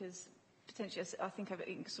because potentially, I think I've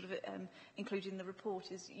sort of included in the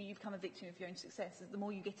report, is you become a victim of your own success. The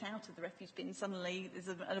more you get out of the refuse bin, suddenly there's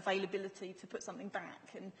an availability to put something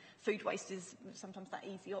back, and food waste is sometimes that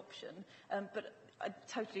easy option. But I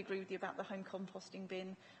totally agree with you about the home composting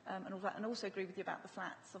bin and all that, and also agree with you about the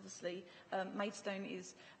flats, obviously. Maidstone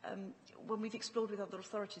is, when we've explored with other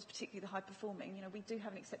authorities, particularly the high performing, we do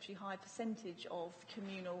have an exceptionally high percentage of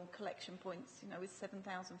communal collection points, with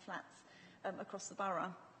 7,000 flats across the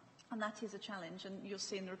borough. And that is a challenge, and you'll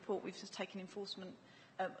see in the report we've just taken enforcement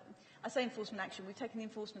I say enforcement action, we've taken the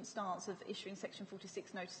enforcement stance of issuing Section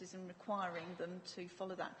 46 notices and requiring them to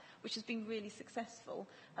follow that, which has been really successful,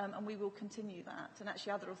 and we will continue that. And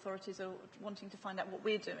actually other authorities are wanting to find out what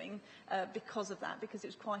we're doing because of that, because it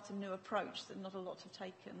was quite a new approach that not a lot have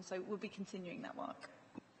taken. So we'll be continuing that work.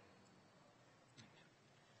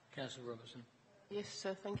 Councillor Robertson. Yes,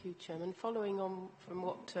 thank you, Chairman. Following on from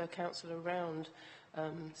what Councillor Round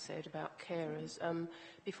said about carers,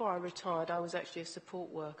 before I retired, I was actually a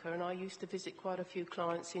support worker, and I used to visit quite a few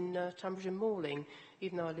clients in Tunbridge and Malling,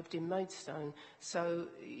 even though I lived in Maidstone. So,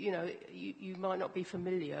 you know, you might not be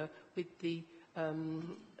familiar with the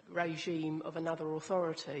regime of another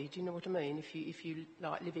authority. Do you know what I mean? If you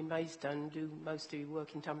like live in Maidstone and do most of your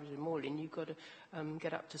work in Tunbridge and Malling, you've got to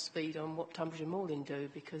get up to speed on what Tunbridge and Malling do,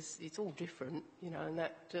 because it's all different, you know, and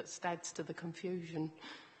that just adds to the confusion.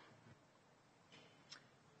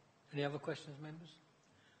 Any other questions, members?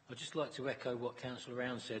 I'd just like to echo what Councillor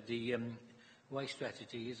Round said. The waste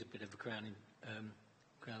strategy is a bit of a crown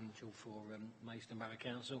jewel for Maidstone Borough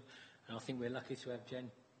Council, and I think we're lucky to have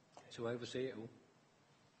Jen to oversee it all.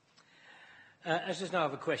 As there's no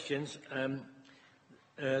other questions,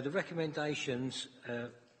 the recommendations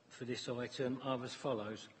for this item are as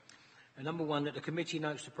follows. Number one, that the committee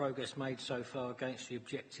notes the progress made so far against the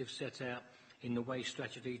objectives set out in the Waste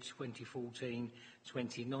Strategy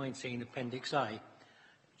 2014-2019 Appendix A.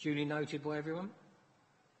 Duly noted by everyone?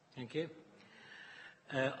 Thank you.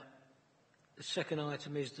 The second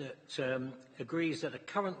item is that agrees that the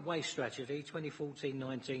current Waste Strategy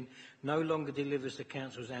 2014-19 no longer delivers the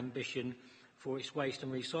Council's ambition for its waste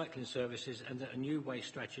and recycling services, and that a new waste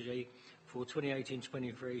strategy for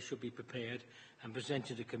 2018-23 should be prepared and presented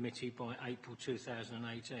to the committee by April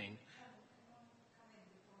 2018.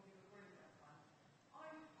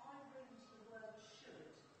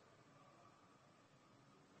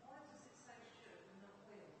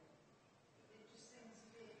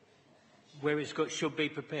 Where it's got should be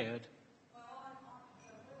prepared.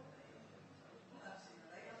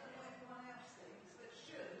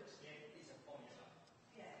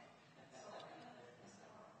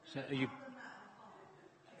 So are you,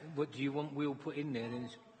 what do you want will put in there then?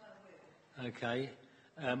 Okay.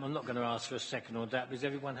 I'm not going to ask for a second on that. Is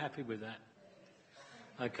everyone happy with that?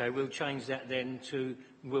 Okay, we'll change that then to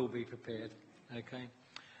will be prepared. Okay.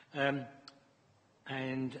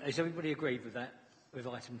 And has everybody agreed with that, with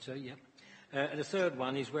item 2? Yeah. The third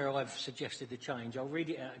one is where I've suggested the change. I'll read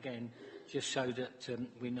it out again just so that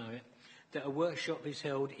we know it. That a workshop is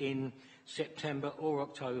held in September or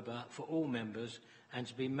October for all members and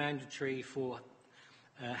to be mandatory for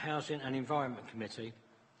Housing and Environment Committee.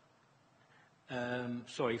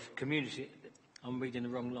 For community, I'm reading the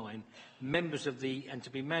wrong line. And to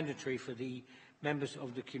be mandatory for the members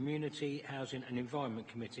of the Community, Housing and Environment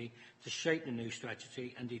Committee to shape the new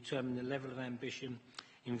strategy and determine the level of ambition,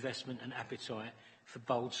 investment and appetite for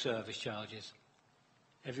bold service charges.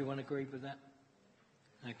 Everyone agreed with that?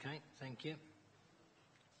 Okay, thank you.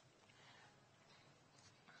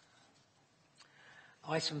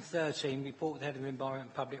 Item 13, report the Head of Environment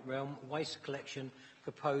and Public Realm, waste collection,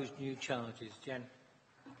 proposed new charges. Jen.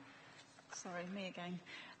 Sorry, me again.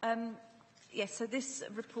 Yes, so this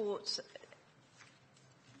report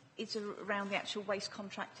is around the actual waste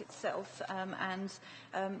contract itself and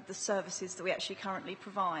the services that we actually currently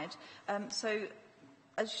provide. So,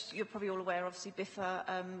 as you're probably all aware, obviously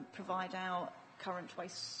BIFA provide our current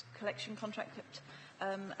waste collection contract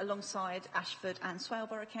alongside Ashford and Swale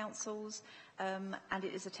Borough Councils, and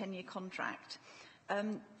it is a 10-year contract.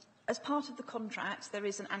 As part of the contract, there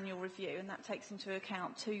is an annual review, and that takes into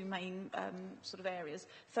account two main sort of areas.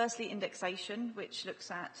 Firstly, indexation, which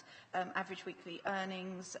looks at average weekly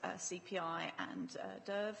earnings, CPI and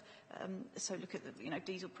DERV. So look at the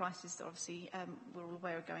diesel prices that obviously we're all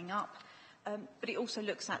aware are going up. But it also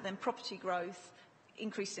looks at then property growth,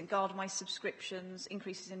 increases in garden waste subscriptions,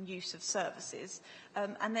 increases in use of services.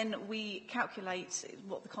 And then we calculate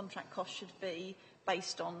what the contract cost should be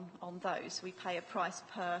based on those. We pay a price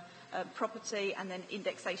per property, and then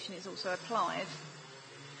indexation is also applied.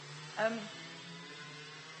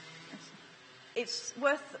 It's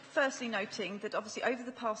worth firstly noting that obviously over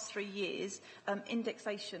the past 3 years,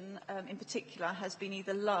 indexation in particular has been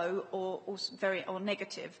either low or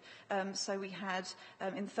negative. So we had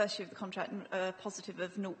in the first year of the contract a positive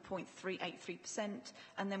of 0.383%,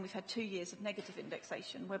 and then we've had 2 years of negative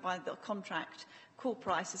indexation, whereby the contract core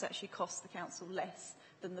price has actually cost the council less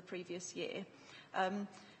than the previous year.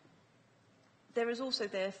 There has also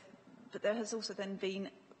then been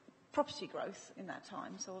property growth in that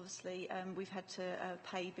time. So obviously we've had to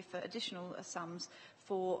pay BIFA additional sums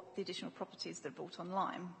for the additional properties that are brought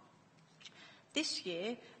online. This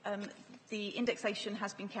year, the indexation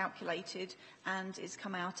has been calculated and it's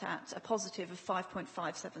come out at a positive of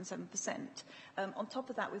 5.577%. On top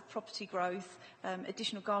of that, with property growth,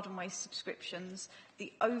 additional garden waste subscriptions,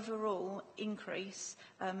 the overall increase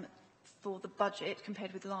for the budget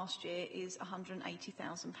compared with last year is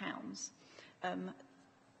 £180,000.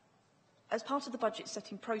 As part of the budget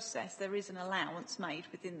setting process, there is an allowance made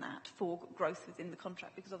within that for growth within the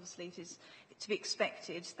contract, because obviously it is to be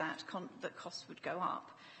expected that that costs would go up,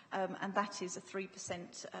 and that is a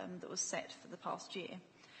 3% that was set for the past year.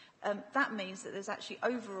 That means that there's actually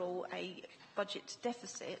overall a budget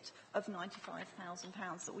deficit of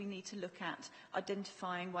 £95,000 that we need to look at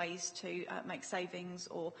identifying ways to make savings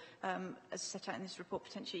or, as set out in this report,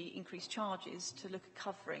 potentially increase charges to look at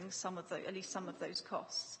covering at least some of those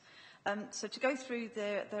costs. So to go through,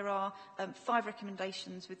 there are 5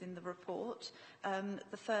 recommendations within the report.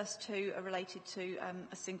 The first 2 are related to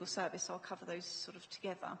a single service, so I'll cover those sort of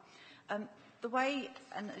together. The way,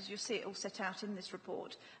 and as you'll see it all set out in this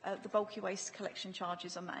report, the bulky waste collection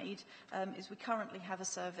charges are made, is we currently have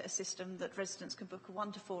a system that residents can book a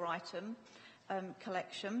 1 to 4 item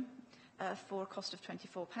collection for a cost of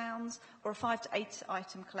 £24, or a 5 to 8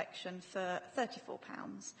 item collection for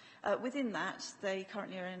 £34. Within that, they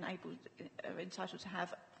currently are entitled to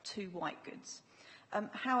have 2 white goods.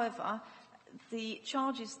 However, the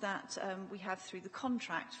charges that we have through the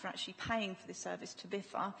contract for actually paying for this service to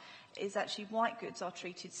BIFA is actually white goods are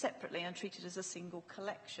treated separately and treated as a single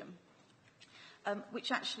collection,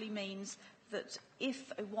 which actually means that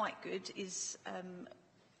if a white good is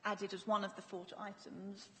added as one of the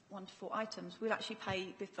 1 to 4 items, we'll actually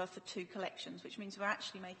pay BIFA for 2 collections, which means we're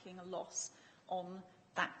actually making a loss on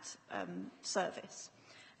that service.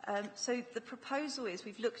 So the proposal is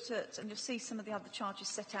we've looked at, and you'll see some of the other charges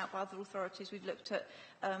set out by other authorities, we've looked at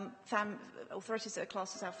authorities that are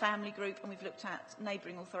classed as our family group, and we've looked at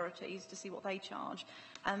neighbouring authorities to see what they charge.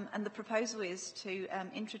 And the proposal is to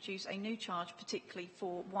introduce a new charge, particularly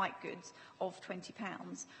for white goods, of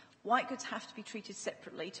 £20. White goods have to be treated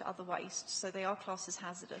separately to other waste, so they are classed as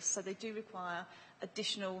hazardous, so they do require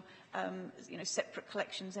additional, separate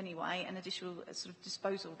collections anyway, and additional sort of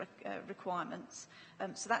disposal requirements.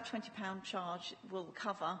 So that £20 charge will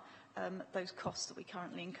cover those costs that we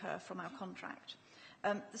currently incur from our contract.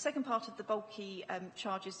 The second part of the bulky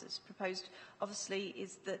charges that's proposed, obviously,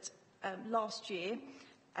 is that last year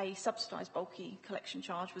a subsidised bulky collection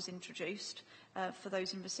charge was introduced for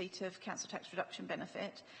those in receipt of council tax reduction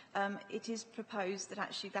benefit. It is proposed that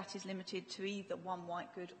actually that is limited to either 1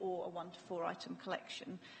 white good or a 1 to 4 item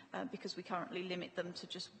collection, because we currently limit them to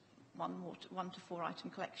just 1 to 4 item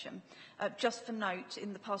collection. Just for note,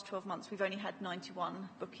 in the past 12 months we've only had 91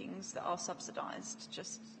 bookings that are subsidised,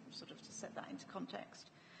 just sort of to set that into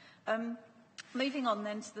context. Moving on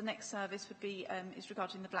then to the next service would be is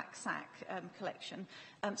regarding the black sack collection.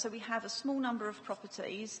 So we have a small number of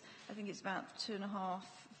properties, I think it's about 2.5,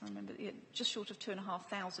 if I remember, just short of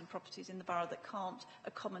 2,500 properties in the borough that can't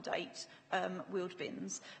accommodate wheeled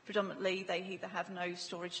bins. Predominantly they either have no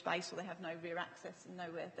storage space or they have no rear access and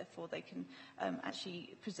nowhere, therefore they can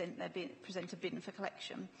actually present a bin for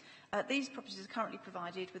collection. These properties are currently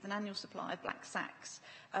provided with an annual supply of black sacks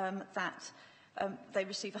they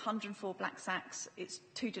receive 104 black sacks. It's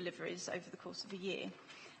 2 deliveries over the course of a year,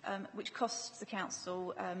 which costs the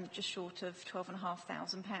council just short of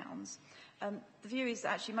 £12,500. The view is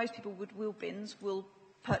that actually most people with wheel bins will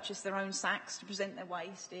purchase their own sacks to present their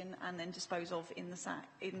waste in and then dispose of in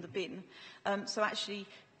the bin. So actually,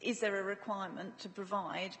 is there a requirement to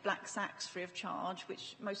provide black sacks free of charge,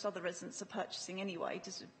 which most other residents are purchasing anyway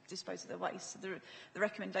to dispose of their waste? So the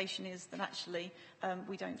recommendation is that actually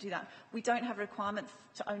we don't do that. We don't have a requirement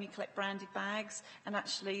to only collect branded bags, and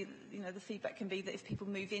actually, the feedback can be that if people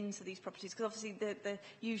move into these properties, because obviously they're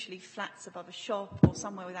usually flats above a shop or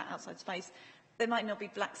somewhere without outside space, there might not be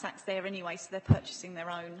black sacks there anyway, so they're purchasing their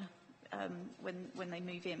own when they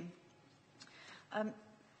move in.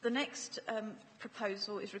 The next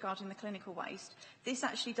proposal is regarding the clinical waste. This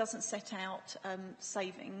actually doesn't set out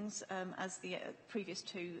savings as the previous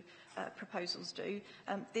 2 proposals do.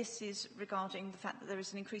 This is regarding the fact that there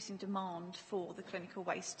is an increasing demand for the clinical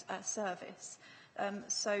waste service.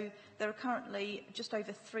 So there are currently just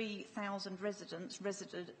over 3,000 residents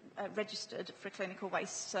registered for a clinical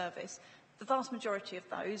waste service. The vast majority of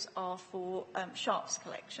those are for sharps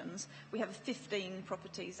collections. We have 15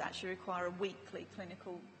 properties that actually require a weekly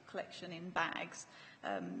clinical collection in bags.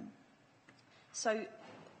 So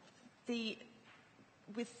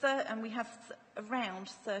and we have around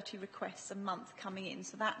 30 requests a month coming in,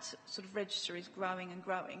 so that sort of register is growing and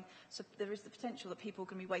growing. So there is the potential that people are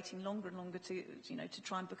going to be waiting longer and longer to, to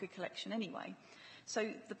try and book a collection anyway.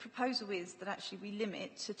 So the proposal is that actually we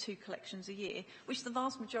limit to 2 collections a year, which the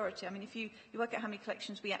vast majority, I mean, if you work out how many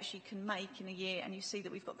collections we actually can make in a year and you see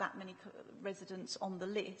that we've got that many residents on the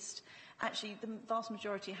list, actually the vast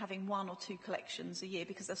majority are having 1 or 2 collections a year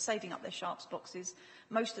because they're saving up their sharps boxes.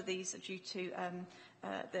 Most of these are due to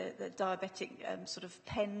the diabetic sort of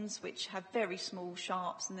pens, which have very small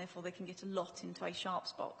sharps and therefore they can get a lot into a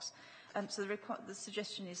sharps box. So the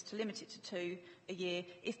suggestion is to limit it to 2 a year.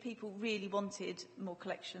 If people really wanted more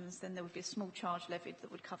collections, then there would be a small charge levied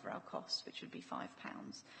that would cover our costs, which would be £5.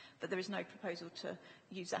 But there is no proposal to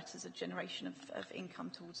use that as a generation of income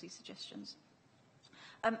towards these suggestions.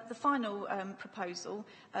 The final proposal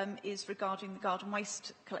is regarding the garden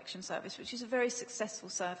waste collection service, which is a very successful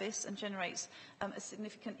service and generates a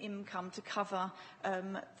significant income to cover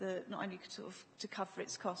not only sort of to cover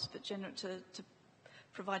its costs, but to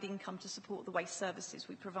provide income to support the waste services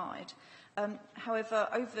we provide. However,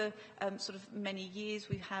 over sort of many years,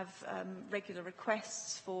 we have regular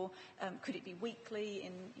requests for could it be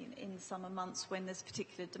weekly in summer months when there's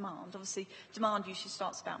particular demand. Obviously, demand usually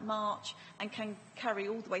starts about March and can carry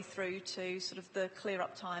all the way through to sort of the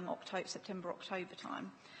clear-up time, September, October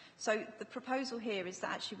time. So the proposal here is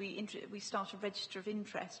that actually we start a register of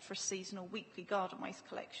interest for a seasonal weekly garden waste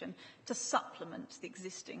collection to supplement the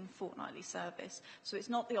existing fortnightly service. So it's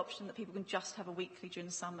not the option that people can just have a weekly during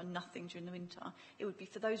the summer and nothing during the winter. It would be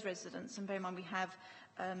for those residents, and bear in mind we have,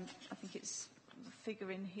 I think it's, the figure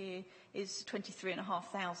in here is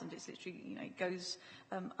 23,500. It's literally, it goes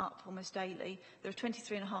up almost daily. There are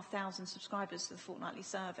 23,500 subscribers to the fortnightly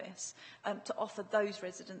service to offer those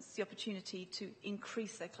residents the opportunity to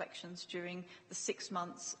increase their collections during the 6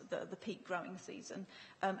 months, the peak growing season,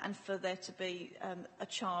 and for there to be a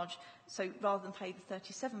charge. So rather than pay the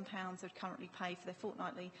 £37 they'd currently pay for their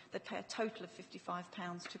fortnightly, they'd pay a total of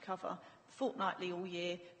 £55 to cover fortnightly all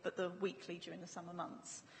year, but the weekly during the summer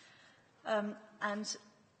months.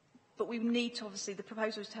 But we need to, obviously, the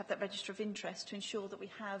proposal is to have that register of interest to ensure that we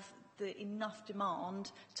have enough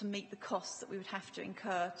demand to meet the costs that we would have to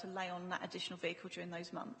incur to lay on that additional vehicle during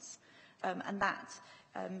those months. And that,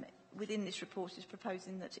 within this report, is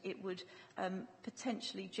proposing that it would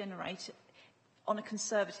potentially generate, on a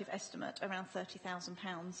conservative estimate, around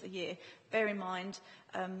 £30,000 a year. Bear in mind,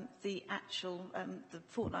 the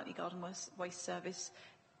fortnightly garden waste service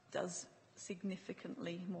does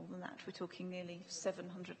significantly more than that. We're talking nearly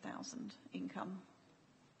 700,000 income.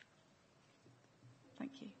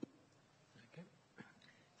 Thank you. Okay.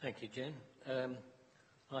 Thank you, Jen.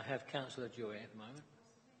 I have Councillor Joy at the moment.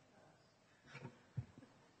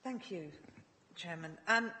 Thank you, Chairman.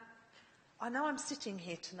 I know I'm sitting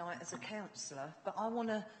here tonight as a councillor, but I want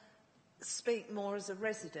to speak more as a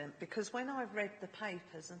resident, because when I read the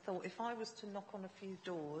papers and thought, if I was to knock on a few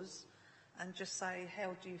doors and just say,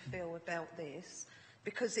 how do you feel about this?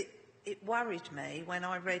 Because it worried me when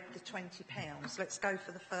I read the £20. Let's go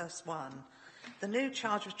for the first one. The new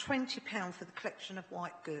charge of £20 for the collection of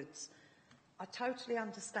white goods. I totally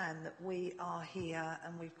understand that we are here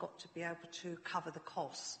and we've got to be able to cover the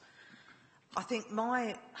costs. I think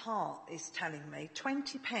my heart is telling me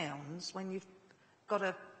 £20 when you've got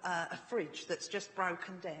a fridge that's just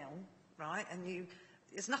broken down, right? And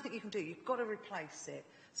there's nothing you can do. You've got to replace it.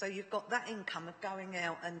 So you've got that income of going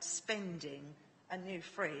out and spending a new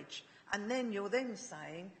fridge, and then you're then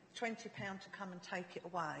saying £20 to come and take it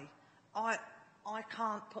away. I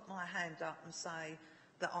can't put my hand up and say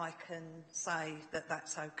that I can say that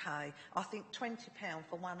that's okay. I think £20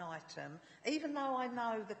 for one item, even though I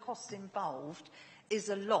know the cost involved, is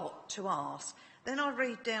a lot to ask. Then I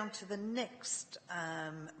read down to the next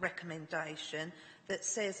recommendation that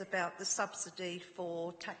says about the subsidy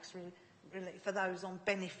for tax relief for those on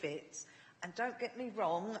benefits. And don't get me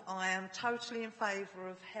wrong, I am totally in favour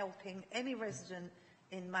of helping any resident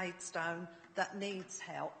in Maidstone that needs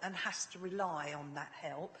help and has to rely on that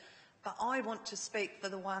help. But I want to speak for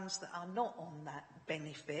the ones that are not on that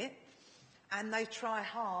benefit, and they try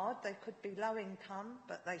hard. They could be low income,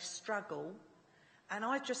 but they struggle. And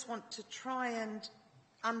I just want to try and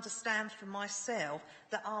understand for myself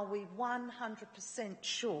that are we 100%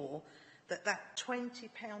 sure that £20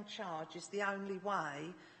 charge is the only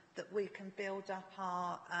way that we can build up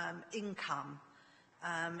our income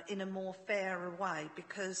in a more fairer way?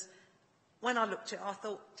 Because when I looked at it, I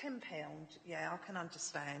thought, £10, yeah, I can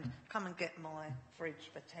understand. Come and get my fridge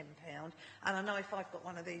for £10. And I know if I've got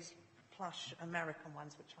one of these plush American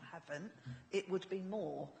ones, which I haven't, it would be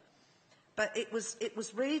more. But it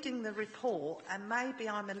was reading the report, and maybe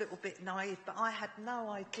I'm a little bit naive, but I had no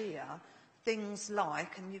idea things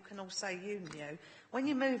like, and you can all say you knew, when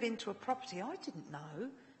you move into a property, I didn't know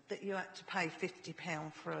that you had to pay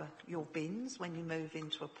 £50 for your bins when you move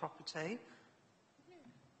into a property.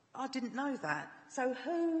 I didn't know that. So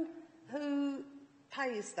who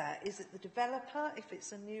pays that? Is it the developer if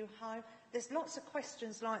it's a new home? There's lots of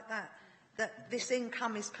questions like that this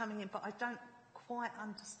income is coming in, but I don't quite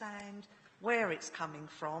understand where it's coming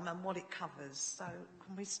from and what it covers. So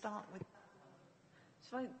can we start with that?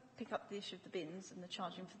 So if I pick up the issue of the bins and the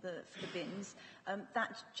charging for the bins,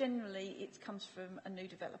 that generally it comes from a new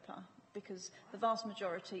developer because the vast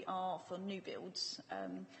majority are for new builds.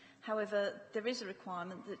 However, there is a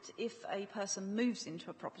requirement that if a person moves into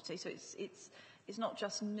a property, so it's not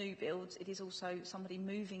just new builds, it is also somebody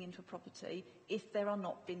moving into a property if there are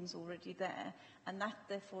not bins already there. And that,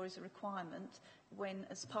 therefore, is a requirement when,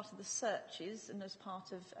 as part of the searches and as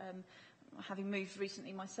part of having moved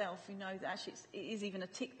recently myself, we know that actually it is even a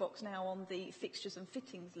tick box now on the fixtures and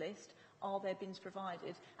fittings list. Are there bins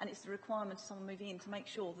provided? And it's the requirement of someone moving in to make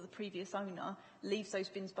sure that the previous owner leaves those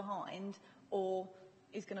bins behind or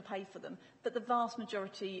is going to pay for them. But the vast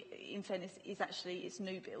majority, in fairness, is actually it's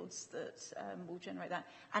new builds that will generate that.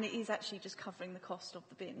 And it is actually just covering the cost of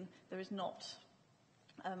the bin. There is not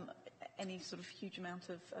any sort of huge amount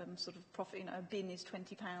of sort of profit. You know, a bin is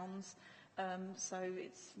 £20, so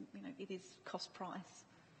it's, you know, it is cost price.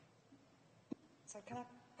 So can I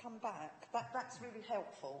come back? That's really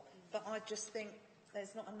helpful, but I just think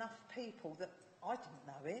there's not enough people that I didn't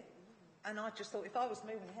know it. And I just thought if I was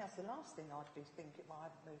moving house, the last thing I'd be thinking, well, I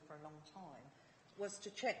haven't moved for a long time, was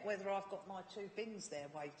to check whether I've got my 2 bins there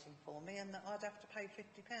waiting for me and that I'd have to pay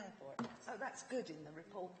 £50 for it. So that's good in the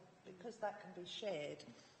report because that can be shared.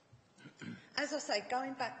 As I say,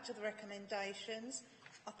 going back to the recommendations,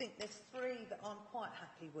 I think there's 3 that I'm quite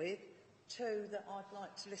happy with, 2 that I'd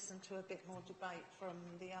like to listen to a bit more debate from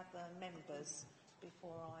the other members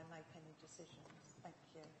before I make any decisions. Thank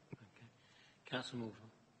you. Okay. Councillor Morgan.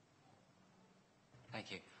 Thank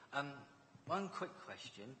you. One quick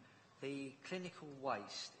question. The clinical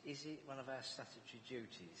waste, is it one of our statutory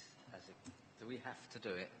duties? Do we have to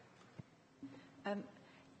do it?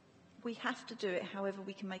 We have to do it, however,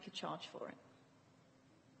 we can make a charge for it.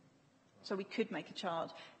 So we could make a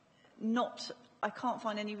charge. I can't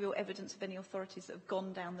find any real evidence of any authorities that have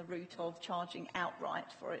gone down the route of charging outright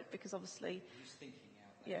for it, because obviously... Just thinking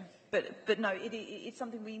out there. Yeah, but no, it's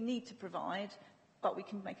something we need to provide, but we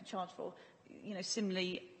can make a charge for. You know,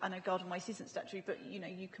 similarly, I know garden waste isn't statutory, but you know,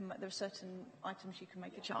 there are certain items you can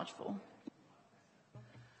make a charge for.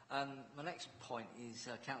 My next point is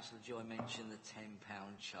Councillor Joy mentioned the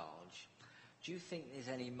 £10 charge. Do you think there's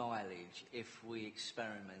any mileage if we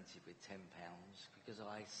experimented with £10? Because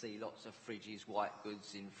I see lots of fridges, white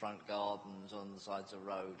goods in front gardens on the sides of the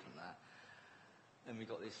road and that. And we've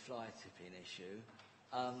got this fly tipping issue.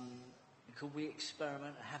 Could we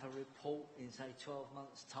experiment and have a report in, say, 12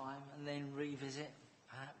 months' time and then revisit,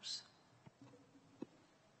 perhaps?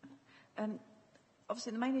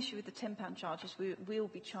 Obviously, the main issue with the £10 charge is we'll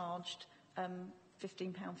be charged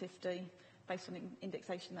 £15.50 based on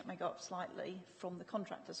indexation that may go up slightly from the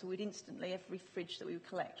contractor. So we'd instantly, every fridge that we would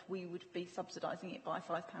collect, we would be subsidising it by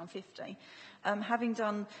 £5.50. Having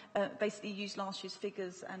done, basically used last year's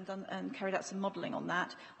figures and carried out some modelling on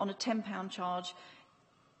that, on a £10 charge,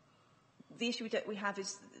 the issue we have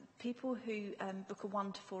is people who book a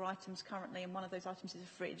 1 to 4 items currently, and one of those items is a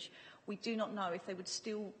fridge. We do not know if they would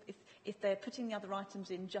still, if they're putting the other items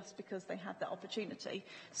in just because they had that opportunity.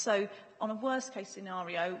 So on a worst case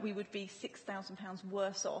scenario, we would be £6,000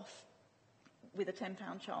 worse off with a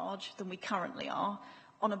 £10 charge than we currently are.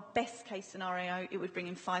 On a best case scenario, it would bring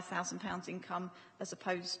in £5,000 income as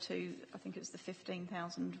opposed to, I think it was the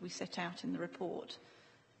 £15,000 we set out in the report.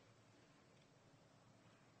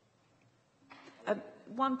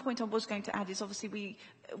 One point I was going to add is obviously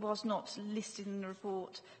was not listed in the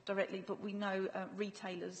report directly, but we know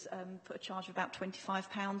retailers put a charge of about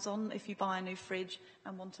 £25 on if you buy a new fridge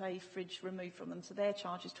and want a fridge removed from them. So their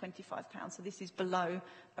charge is £25. So this is below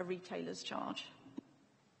a retailer's charge.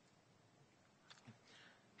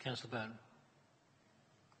 Councillor Bowden.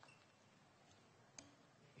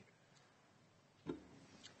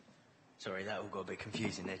 Sorry, that all got a bit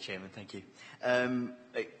confusing there, Chairman. Thank you.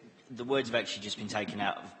 The words have actually just been taken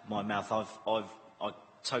out of my mouth. I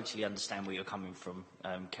totally understand where you're coming from,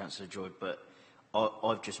 Councillor Droyd, but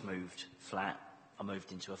I've just moved flat. I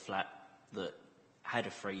moved into a flat that had a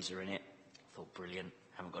freezer in it. I thought, brilliant,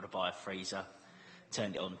 haven't got to buy a freezer.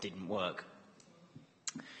 Turned it on, didn't work.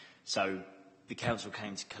 So the council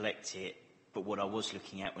came to collect it, But what I was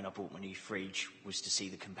looking at when I bought my new fridge was to see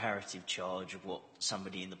the comparative charge of what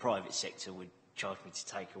somebody in the private sector would charge me to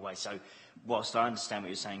take away. So whilst I understand what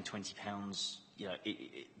you're saying, £20, you know,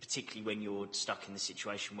 particularly when you're stuck in the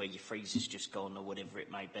situation where your freezer's just gone or whatever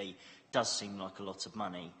it may be, does seem like a lot of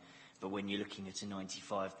money. But when you're looking at a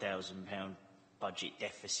 £95,000 budget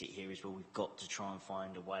deficit here as well, we've got to try and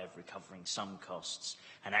find a way of recovering some costs.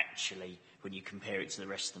 And actually, when you compare it to the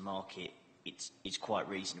rest of the market, it's quite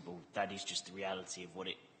reasonable. That is just the reality of what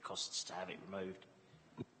it costs to have it removed.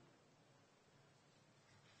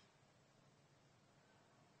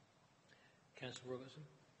 Councillor Robertson?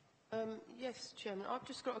 Yes, Chairman. I've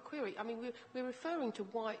just got a query. I mean, we're referring to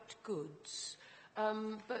white goods,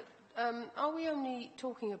 but are we only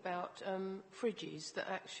talking about fridges that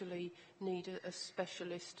actually need a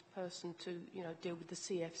specialist person to, you know, deal with the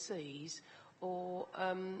CFCs, or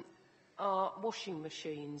are washing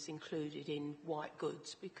machines included in white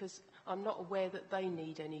goods? Because I'm not aware that they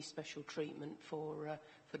need any special treatment for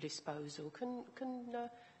disposal. Can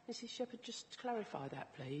Mrs. Shepherd just clarify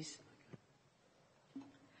that, please?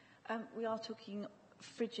 We are talking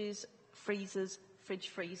fridges, freezers, fridge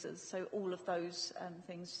freezers, so all of those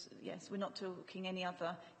things, yes. We're not talking any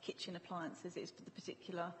other kitchen appliances. It's the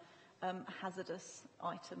particular hazardous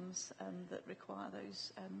items that require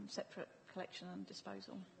those separate collection and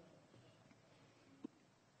disposal.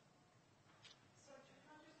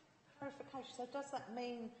 Clarification, so does that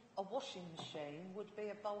mean a washing machine would be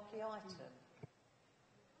a bulky item?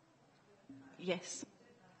 Yes.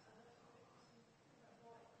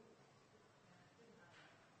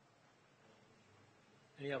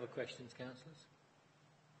 Any other questions, councillors?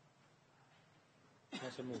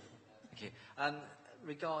 Councillor Moore. Thank you.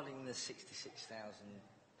 Regarding the £66,000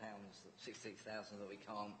 that we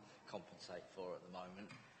can't compensate for at the moment,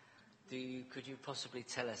 could you possibly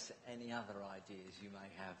tell us any other ideas you may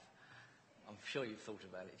have? I'm sure you've thought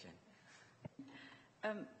about it,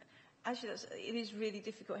 Jen. Actually, it is really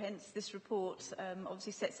difficult. Hence, this report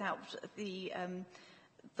obviously sets out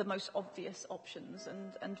the most obvious options,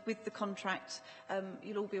 and with the contract,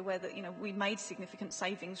 you'll all be aware that, you know, we made significant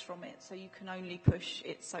savings from it, so you can only push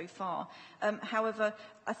it so far. However,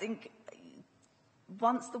 I think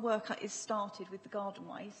once the work is started with the garden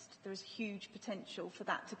waste, there is huge potential for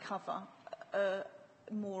that to cover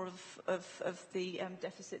more of the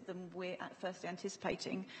deficit than we're firstly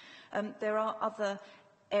anticipating. There are other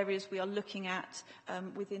areas we are looking at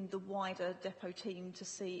within the wider depot team to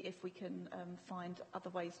see if we can find other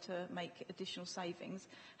ways to make additional savings.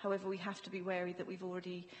 However, we have to be wary that we've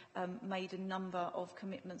already made a number of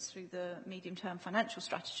commitments through the medium-term financial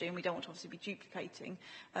strategy, and we don't want to obviously be duplicating.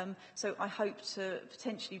 So I hope to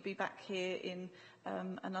potentially be back here in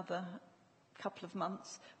another couple of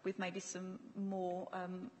months with maybe some more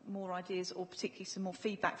ideas, or particularly some more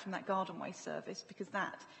feedback from that garden waste service, because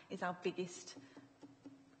that is our biggest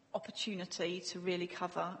opportunity to really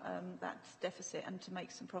cover that deficit and to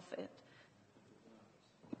make some profit.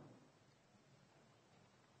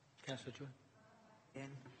 Councillor Joy.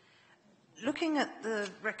 Looking at the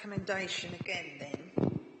recommendation again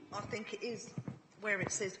then, I think it is where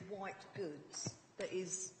it says white goods that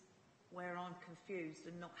is where I'm confused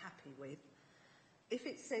and not happy with. If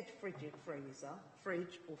it said fridge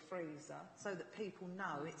or freezer, so that people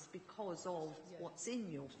know it's because of what's in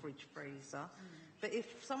your fridge freezer. But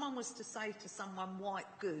if someone was to say to someone white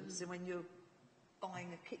goods, and when you're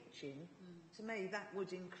buying a kitchen, to me that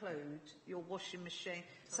would include your washing machine.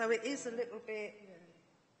 So it is a little bit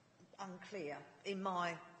unclear in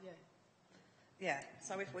my...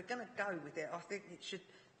 So if we're going to go with it, I think it should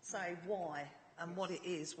say why and what it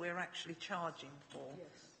is we're actually charging for.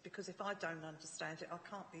 Because if I don't understand it, I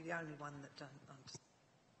can't be the only one that don't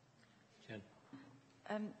understand.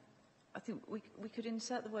 Jen. I think we could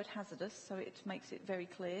insert the word hazardous, so it makes it very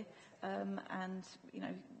clear. And, you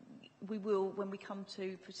know, we will, when we come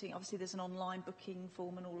to putting, obviously there's an online booking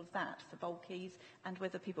form and all of that for bulkies, and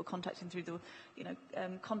whether people contacting through the, you know,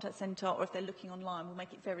 contact centre, or if they're looking online, we'll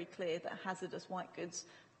make it very clear that hazardous white goods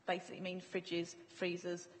basically mean fridges,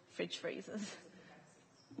 freezers, fridge freezers.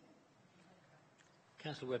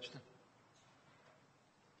 Councillor Webster.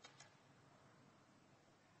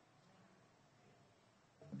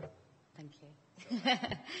 Thank you.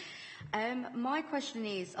 My question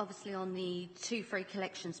is obviously on the 2 free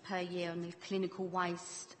collections per year on the clinical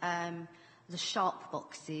waste, the sharp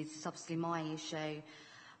boxes is obviously my issue.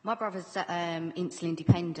 My brother's insulin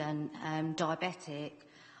dependent, diabetic,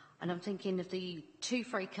 and I'm thinking of the 2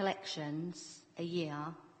 free collections a year,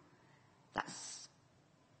 that's,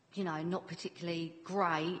 you know, not particularly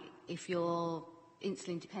great if you're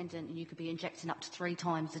insulin dependent and you could be injecting up to 3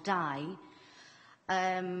 times a day.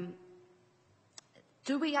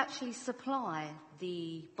 Do we actually supply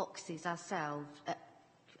the boxes ourselves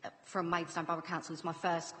from Maidstone Borough Council is my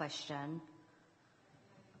first question.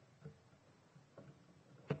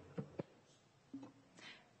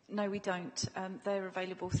 No, we don't. They're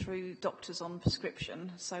available through doctors on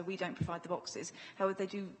prescription, so we don't provide the boxes. However, they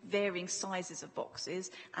do varying sizes of boxes,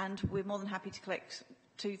 and we're more than happy to collect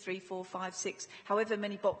 2, 3, 4, 5, 6, however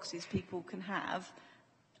many boxes people can have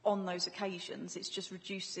on those occasions. It's just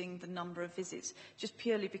reducing the number of visits, just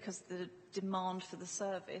purely because of the demand for the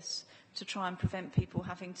service, to try and prevent people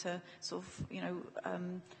having to sort of,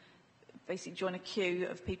 basically join a queue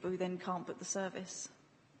of people who then can't book the service.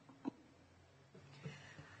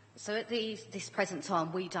 So at this present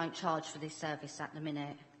time, we don't charge for this service at the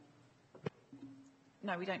minute?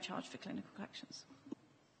 No, we don't charge for clinical collections.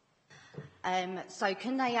 So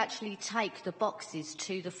can they actually take the boxes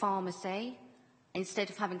to the pharmacy instead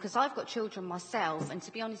of having... Because I've got children myself, and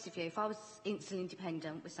to be honest with you, if I was insulin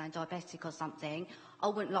dependent, we're saying diabetic or something, I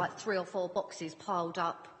wouldn't like 3 or 4 boxes piled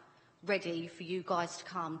up ready for you guys to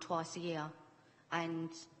come twice a year. And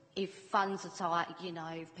if funds are tight, you know,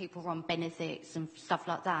 if people are on benefits and stuff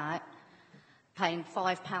like that, paying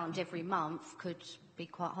 £5 every month could be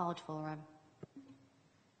quite hard for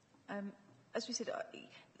them. As we said,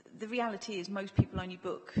 the reality is most people only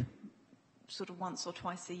book sort of once or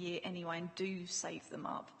twice a year anyway, and do save them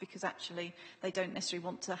up because actually they don't necessarily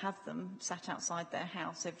want to have them sat outside their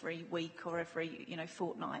house every week or every,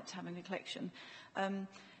 fortnight having a collection.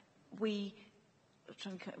 We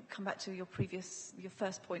try and come back to your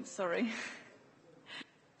first point, sorry.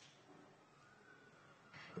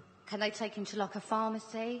 Can they take them to like a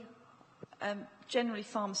pharmacy? Generally,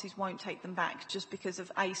 pharmacies won't take them back just because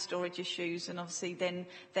of storage issues, and obviously then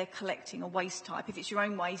they're collecting a waste type. If it's your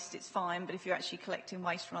own waste, it's fine, but if you're actually collecting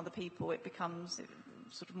waste from other people, it becomes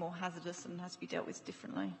sort of more hazardous and has to be dealt with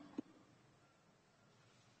differently.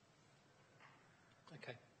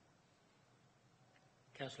 Okay.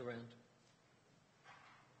 Councillor Round.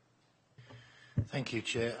 Thank you,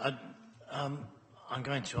 Chair. I'm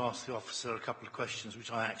going to ask the officer a couple of questions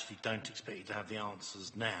which I actually don't expect you to have the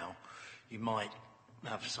answers now. You might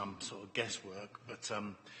have some sort of guesswork, but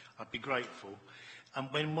I'd be grateful.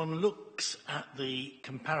 When one looks at the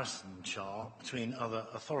comparison chart between other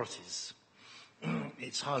authorities,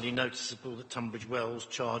 it's highly noticeable that Tunbridge Wells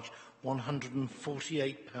charge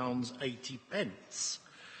 £148.80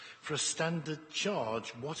 for a standard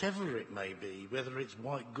charge, whatever it may be, whether it's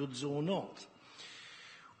white goods or not.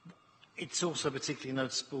 It's also particularly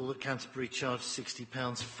noticeable that Canterbury charges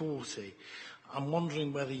 £60.40. I'm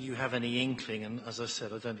wondering whether you have any inkling, and as I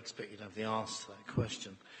said, I don't expect you to have the answer to that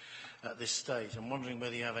question at this stage. I'm wondering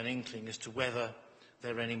whether you have an inkling as to whether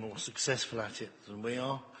they're any more successful at it than we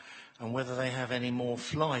are, and whether they have any more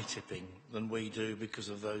fly tipping than we do because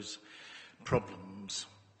of those problems.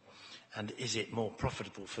 And is it more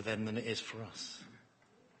profitable for them than it is for us?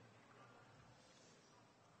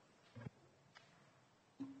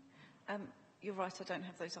 You're right, I don't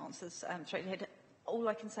have those answers straight ahead. All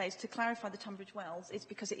I can say is to clarify the Tunbridge Wells, it's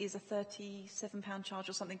because it is a £37 charge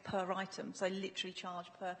or something per item, so literally charge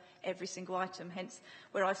per every single item. Hence,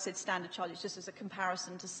 where I've said standard charge, it's just as a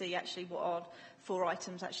comparison to see actually what are 4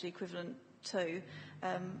 items actually equivalent to.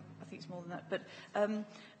 I think it's more than that. But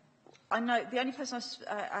I know the only person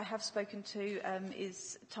I have spoken to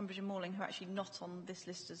is Tunbridge and Morling, who are actually not on this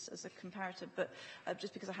list as a comparator, but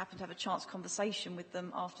just because I happened to have a chance conversation with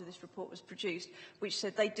them after this report was produced, which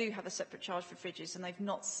said they do have a separate charge for fridges and they've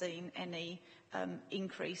not seen any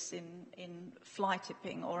increase in fly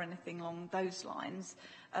tipping or anything along those lines,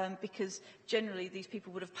 because generally these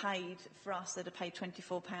people would have paid, for us, they'd have paid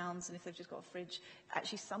 £24, and if they've just got a fridge,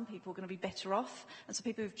 actually some people are going to be better off, and so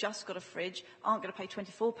people who've just got a fridge aren't going to pay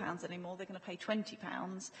 £24 anymore, they're going to pay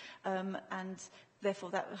 £20, and therefore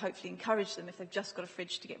that will hopefully encourage them, if they've just got a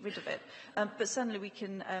fridge, to get rid of it. But certainly we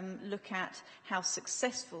can look at how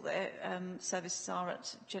successful their services are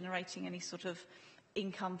at generating any sort of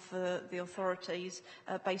income for the authorities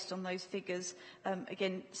based on those figures.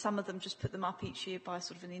 Again, some of them just put them up each year by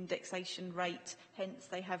sort of an indexation rate, hence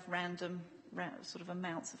they have random sort of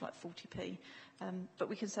amounts of like 40p. But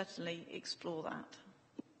we can certainly explore that.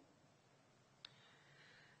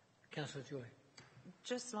 Councillor Joy.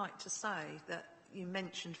 Just like to say that you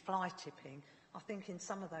mentioned fly tipping. I think in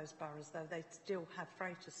some of those boroughs, though, they still have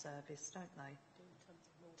freighter service, don't they?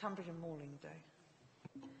 Tunbridge and Morling do.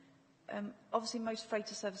 Obviously, most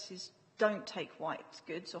freighter services don't take white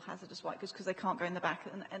goods or hazardous white goods because they can't go in the back,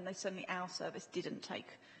 and they certainly, our service didn't take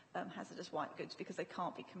hazardous white goods because they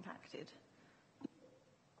can't be compacted.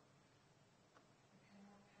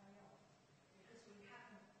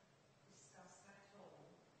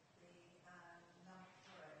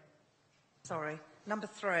 sorry. Number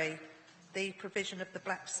 3, the provision of the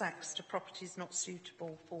black sacks to properties not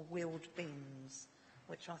suitable for wheeled bins,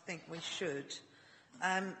 which I think we should.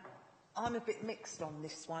 I'm a bit mixed on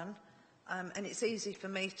this one, and it's easy for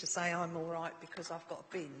me to say I'm all right because I've got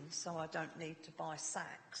a bin, so I don't need to buy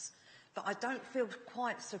sacks. But I don't feel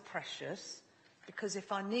quite so precious, because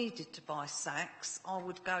if I needed to buy sacks, I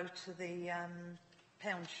would go to the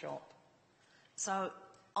pound shop. So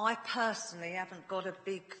I personally haven't got a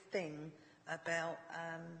big thing about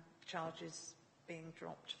charges being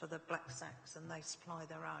dropped for the black sacks, and they supply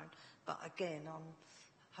their own. But again, I'm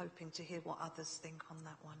hoping to hear what others think on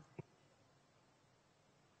that one.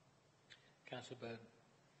 Councillor Byrne.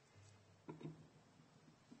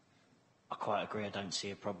 I quite agree. I don't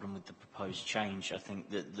see a problem with the proposed change. I think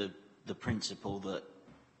that the principle that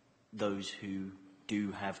those who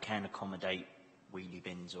can accommodate wheelie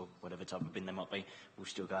bins or whatever type of bin they might be will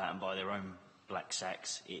still go out and buy their own black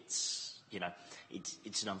sacks. It's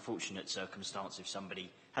an unfortunate circumstance if somebody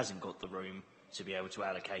hasn't got the room to be able to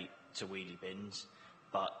allocate to wheelie bins,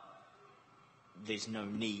 but there's no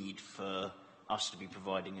need for us to be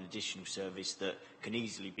providing an additional service that can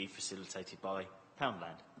easily be facilitated by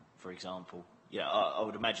Poundland, for example. Yeah, I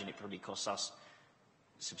would imagine it probably costs us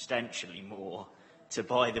substantially more to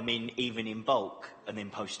buy them in, even in bulk, and then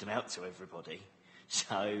post them out to everybody.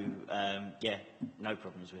 So, yeah, no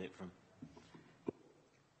problems with it from...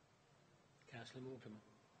 Councillor Mortimer.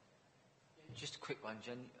 Just a quick one,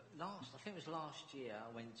 Jen. I think it was last year,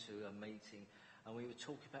 I went to a meeting and we were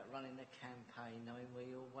talking about running a campaign knowing where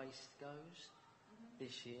your waste goes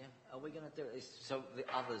this year. Are we going to do it? So the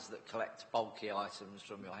others that collect bulky items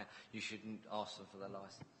from your house, you shouldn't ask them for their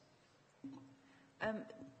licence?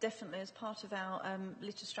 Definitely, as part of our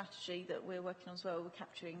litter strategy that we're working on as well, we're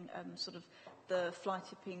capturing sort of the fly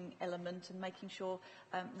tipping element and making sure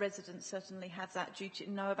residents certainly have that duty,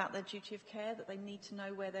 know about their duty of care, that they need to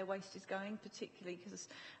know where their waste is going, particularly because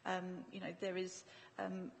there is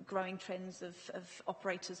growing trends of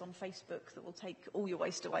operators on Facebook that will take all your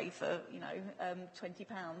waste away for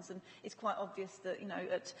 £20, and it's quite obvious that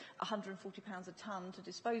at £140 a tonne to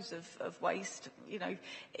dispose of waste,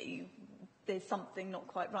 there's something not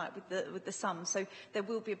quite right with the sum. So there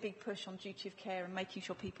will be a big push on duty of care and making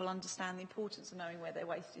sure people understand the importance of knowing where their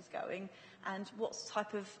waste is going and what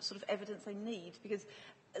type of sort of evidence they need, because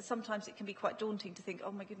sometimes it can be quite daunting to think,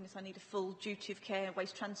 oh my goodness, I need a full duty of care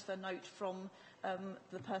waste transfer note from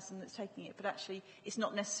the person that's taking it. But actually, it's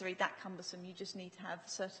not necessarily that cumbersome. You just need to have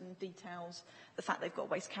certain details, the fact they've got a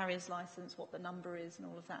waste carrier's licence, what the number is and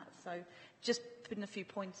all of that. So just putting a few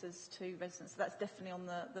pointers to residents. So that's definitely on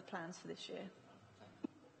the plans for this year.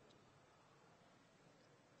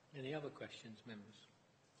 Any other questions, members?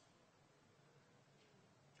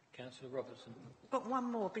 Councillor Robertson. Got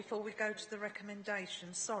one more before we go to the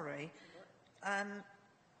recommendation, sorry. And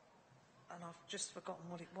I've just forgotten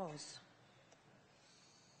what it was.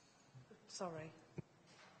 Sorry.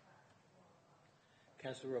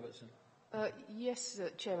 Councillor Robertson. Yes,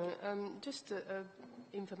 Chairman. Just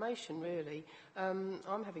information, really.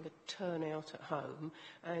 I'm having a turnout at home,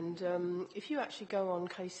 and if you actually go on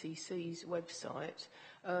KCC's website,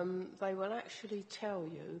 they will actually tell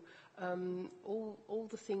you all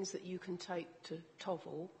the things that you can take to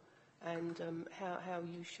Tovel and how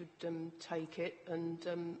you should take it,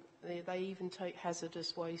 and they even take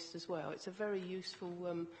hazardous waste as well. It's a very useful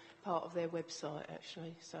part of their website,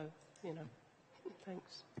 actually. So,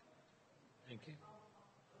 thanks. Thank you.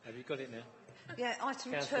 Have you got it now? Yeah,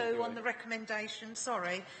 item 2 on the recommendation,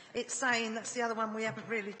 sorry. It's saying, that's the other one we haven't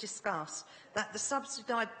really discussed, that the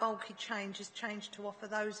subsidised bulky change is changed to offer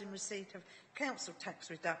those in receipt of council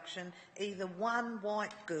tax reduction either one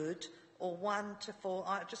white good or 1 to 4.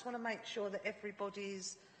 I just want to make sure that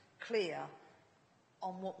everybody's clear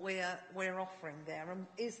on what we're offering there. And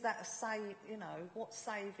is that a save, what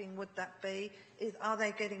saving would that be? Are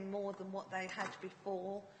they getting more than what they had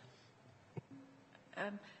before?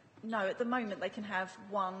 No, at the moment they can have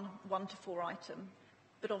one to 4 item,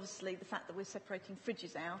 but obviously the fact that we're separating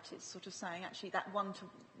fridges out, it's sort of saying actually that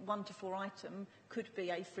 1 to 4 item could be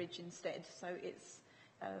a fridge instead. So it's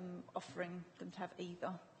offering them to have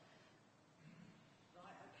either.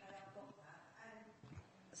 Right, okay, I've got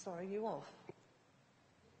that. Sorry, you off?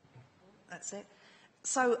 That's it.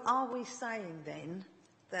 So are we saying then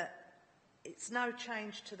that it's no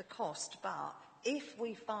change to the cost, but if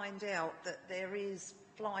we find out that there is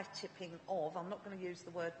fly tipping of, I'm not going to use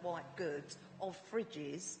the word white goods, of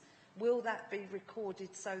fridges, will that be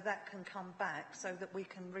recorded so that can come back so that we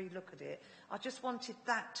can relook at it? I just wanted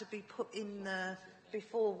that to be put in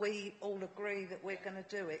before we all agree that we're going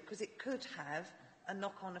to do it, because it could have a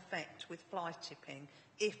knock-on effect with fly tipping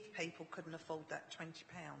if people couldn't afford that £20?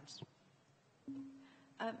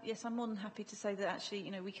 Yes, I'm more than happy to say that actually,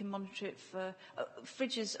 you know, we can monitor it for...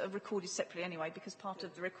 fridges are recorded separately anyway because part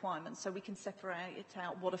of the requirements, so we can separate it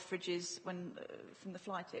out what a fridge is when, from the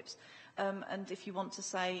fly tips. And if you want to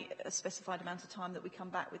say a specified amount of time that we come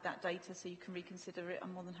back with that data so you can reconsider it,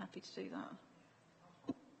 I'm more than happy to do that.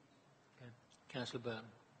 Okay. Councillor Burton.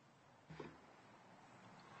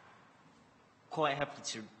 Quite happy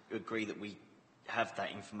to agree that we have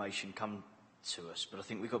that information come to us, but I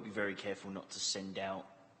think we've got to be very careful not to send out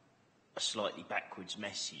a slightly backwards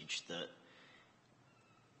message that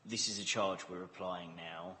this is a charge we're applying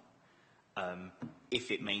now.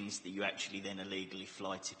 If it means that you actually then illegally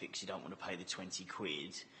fly tip it because you don't want to pay the 20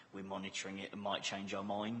 quid, we're monitoring it and might change our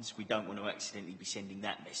minds. We don't want to accidentally be sending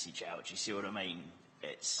that message out. Do you see what I mean?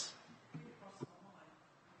 It's...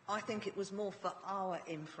 I think it was more for our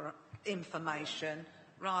information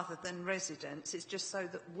rather than residents. It's just so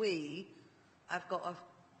that we have got a,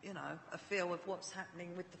 you know, a feel of what's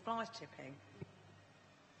happening with the fly tipping.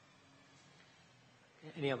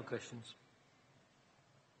 Any other questions?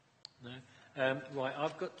 No? Right,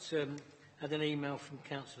 I've got had an email from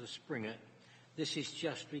Councillor Springer. This is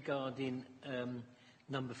just regarding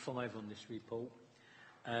number 5 on this report.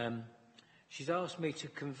 She's asked me to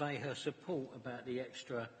convey her support about the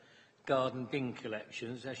extra garden bin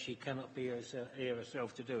collections, as she cannot be here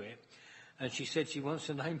herself to do it. And she said she wants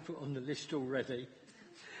a name put on the list already,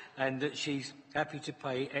 and that she's happy to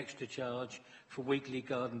pay extra charge for weekly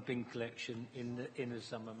garden bin collection in the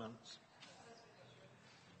summer months.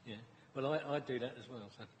 Yeah, well, I do that as well.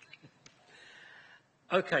 So.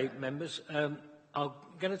 Okay, members, I'm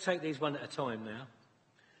going to take these one at a time now.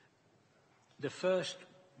 The first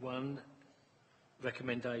one,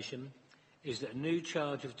 recommendation, is that a new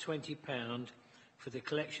charge of £20 for the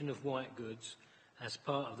collection of white goods as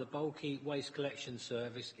part of the bulky waste collection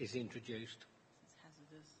service is introduced. It's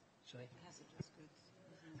hazardous. Sorry? Hazardous goods.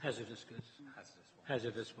 Hazardous goods.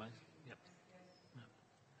 Hazardous waste. Yep. No.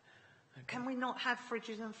 Okay. Can we not have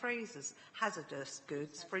fridges and freezers? Hazardous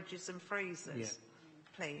goods, fridges and freezers,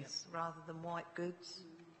 please, rather than white goods.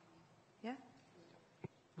 Yeah?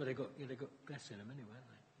 Well, they've got gas in them anyway,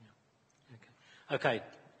 haven't they? Yeah. Okay.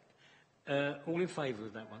 All in favour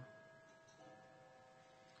of that one?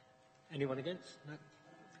 Anyone against? No?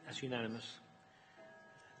 That's unanimous.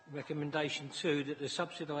 Recommendation 2, that the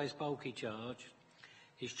subsidised bulky charge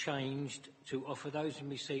is changed to offer those in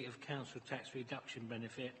receipt of council tax reduction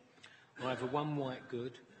benefit either one white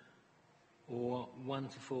good or 1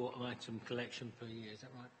 to 4 item collection per year. Is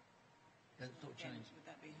that right? That's not changed. Would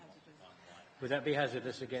that be hazardous? Would that be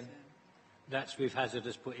hazardous again? That's with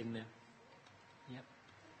hazardous put in there. Yep.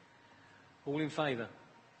 All in favour?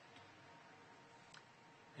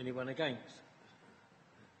 Anyone against?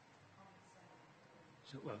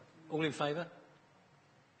 So, well, all in favour?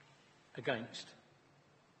 Against?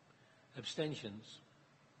 Abstentions?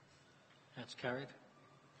 That's carried.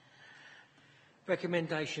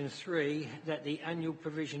 Recommendation 3, that the annual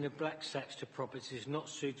provision of black sacks to properties not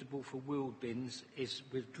suitable for wheeled bins is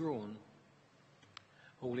withdrawn.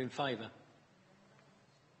 All in favour?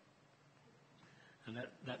 And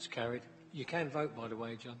that's carried. You can vote, by the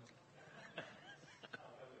way, John.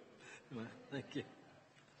 Well, thank you.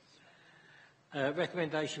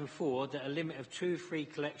 Recommendation 4, that a limit of 2 free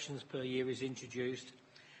collections per year is introduced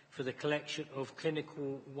for the collection of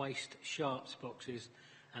clinical waste sharps boxes,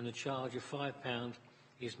 and the charge of £5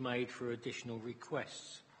 is made for additional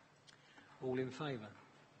requests. All in favour?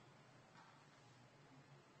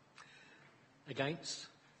 Against?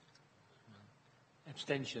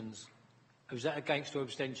 Abstentions? Was that against or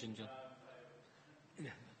abstention, John?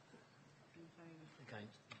 Yeah.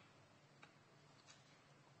 Against.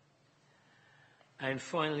 And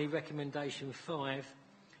finally, recommendation 5,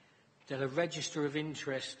 that a register of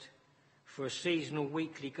interest for a seasonal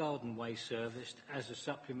weekly garden waste service as a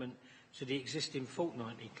supplement to the existing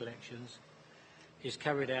fortnightly collections is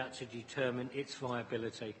carried out to determine its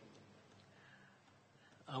viability.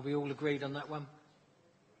 Are we all agreed on that one?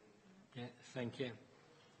 Yeah, thank you.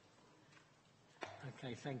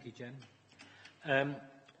 Okay, thank you, Jen.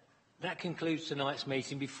 That concludes tonight's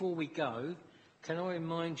meeting. Before we go, can I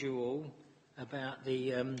remind you all about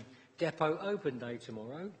the depot open day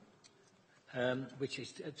tomorrow, which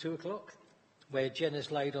is at 2 o'clock, where Jen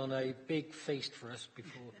has laid on a big feast for us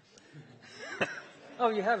before. Oh,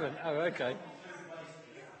 you haven't? Oh, okay.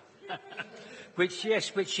 which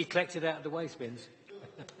she collected out of the waste bins.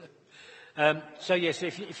 So yes,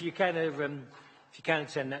 if you can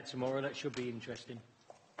attend that tomorrow, that should be interesting.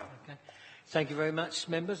 Okay. Thank you very much,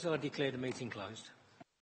 members. I declare the meeting closed.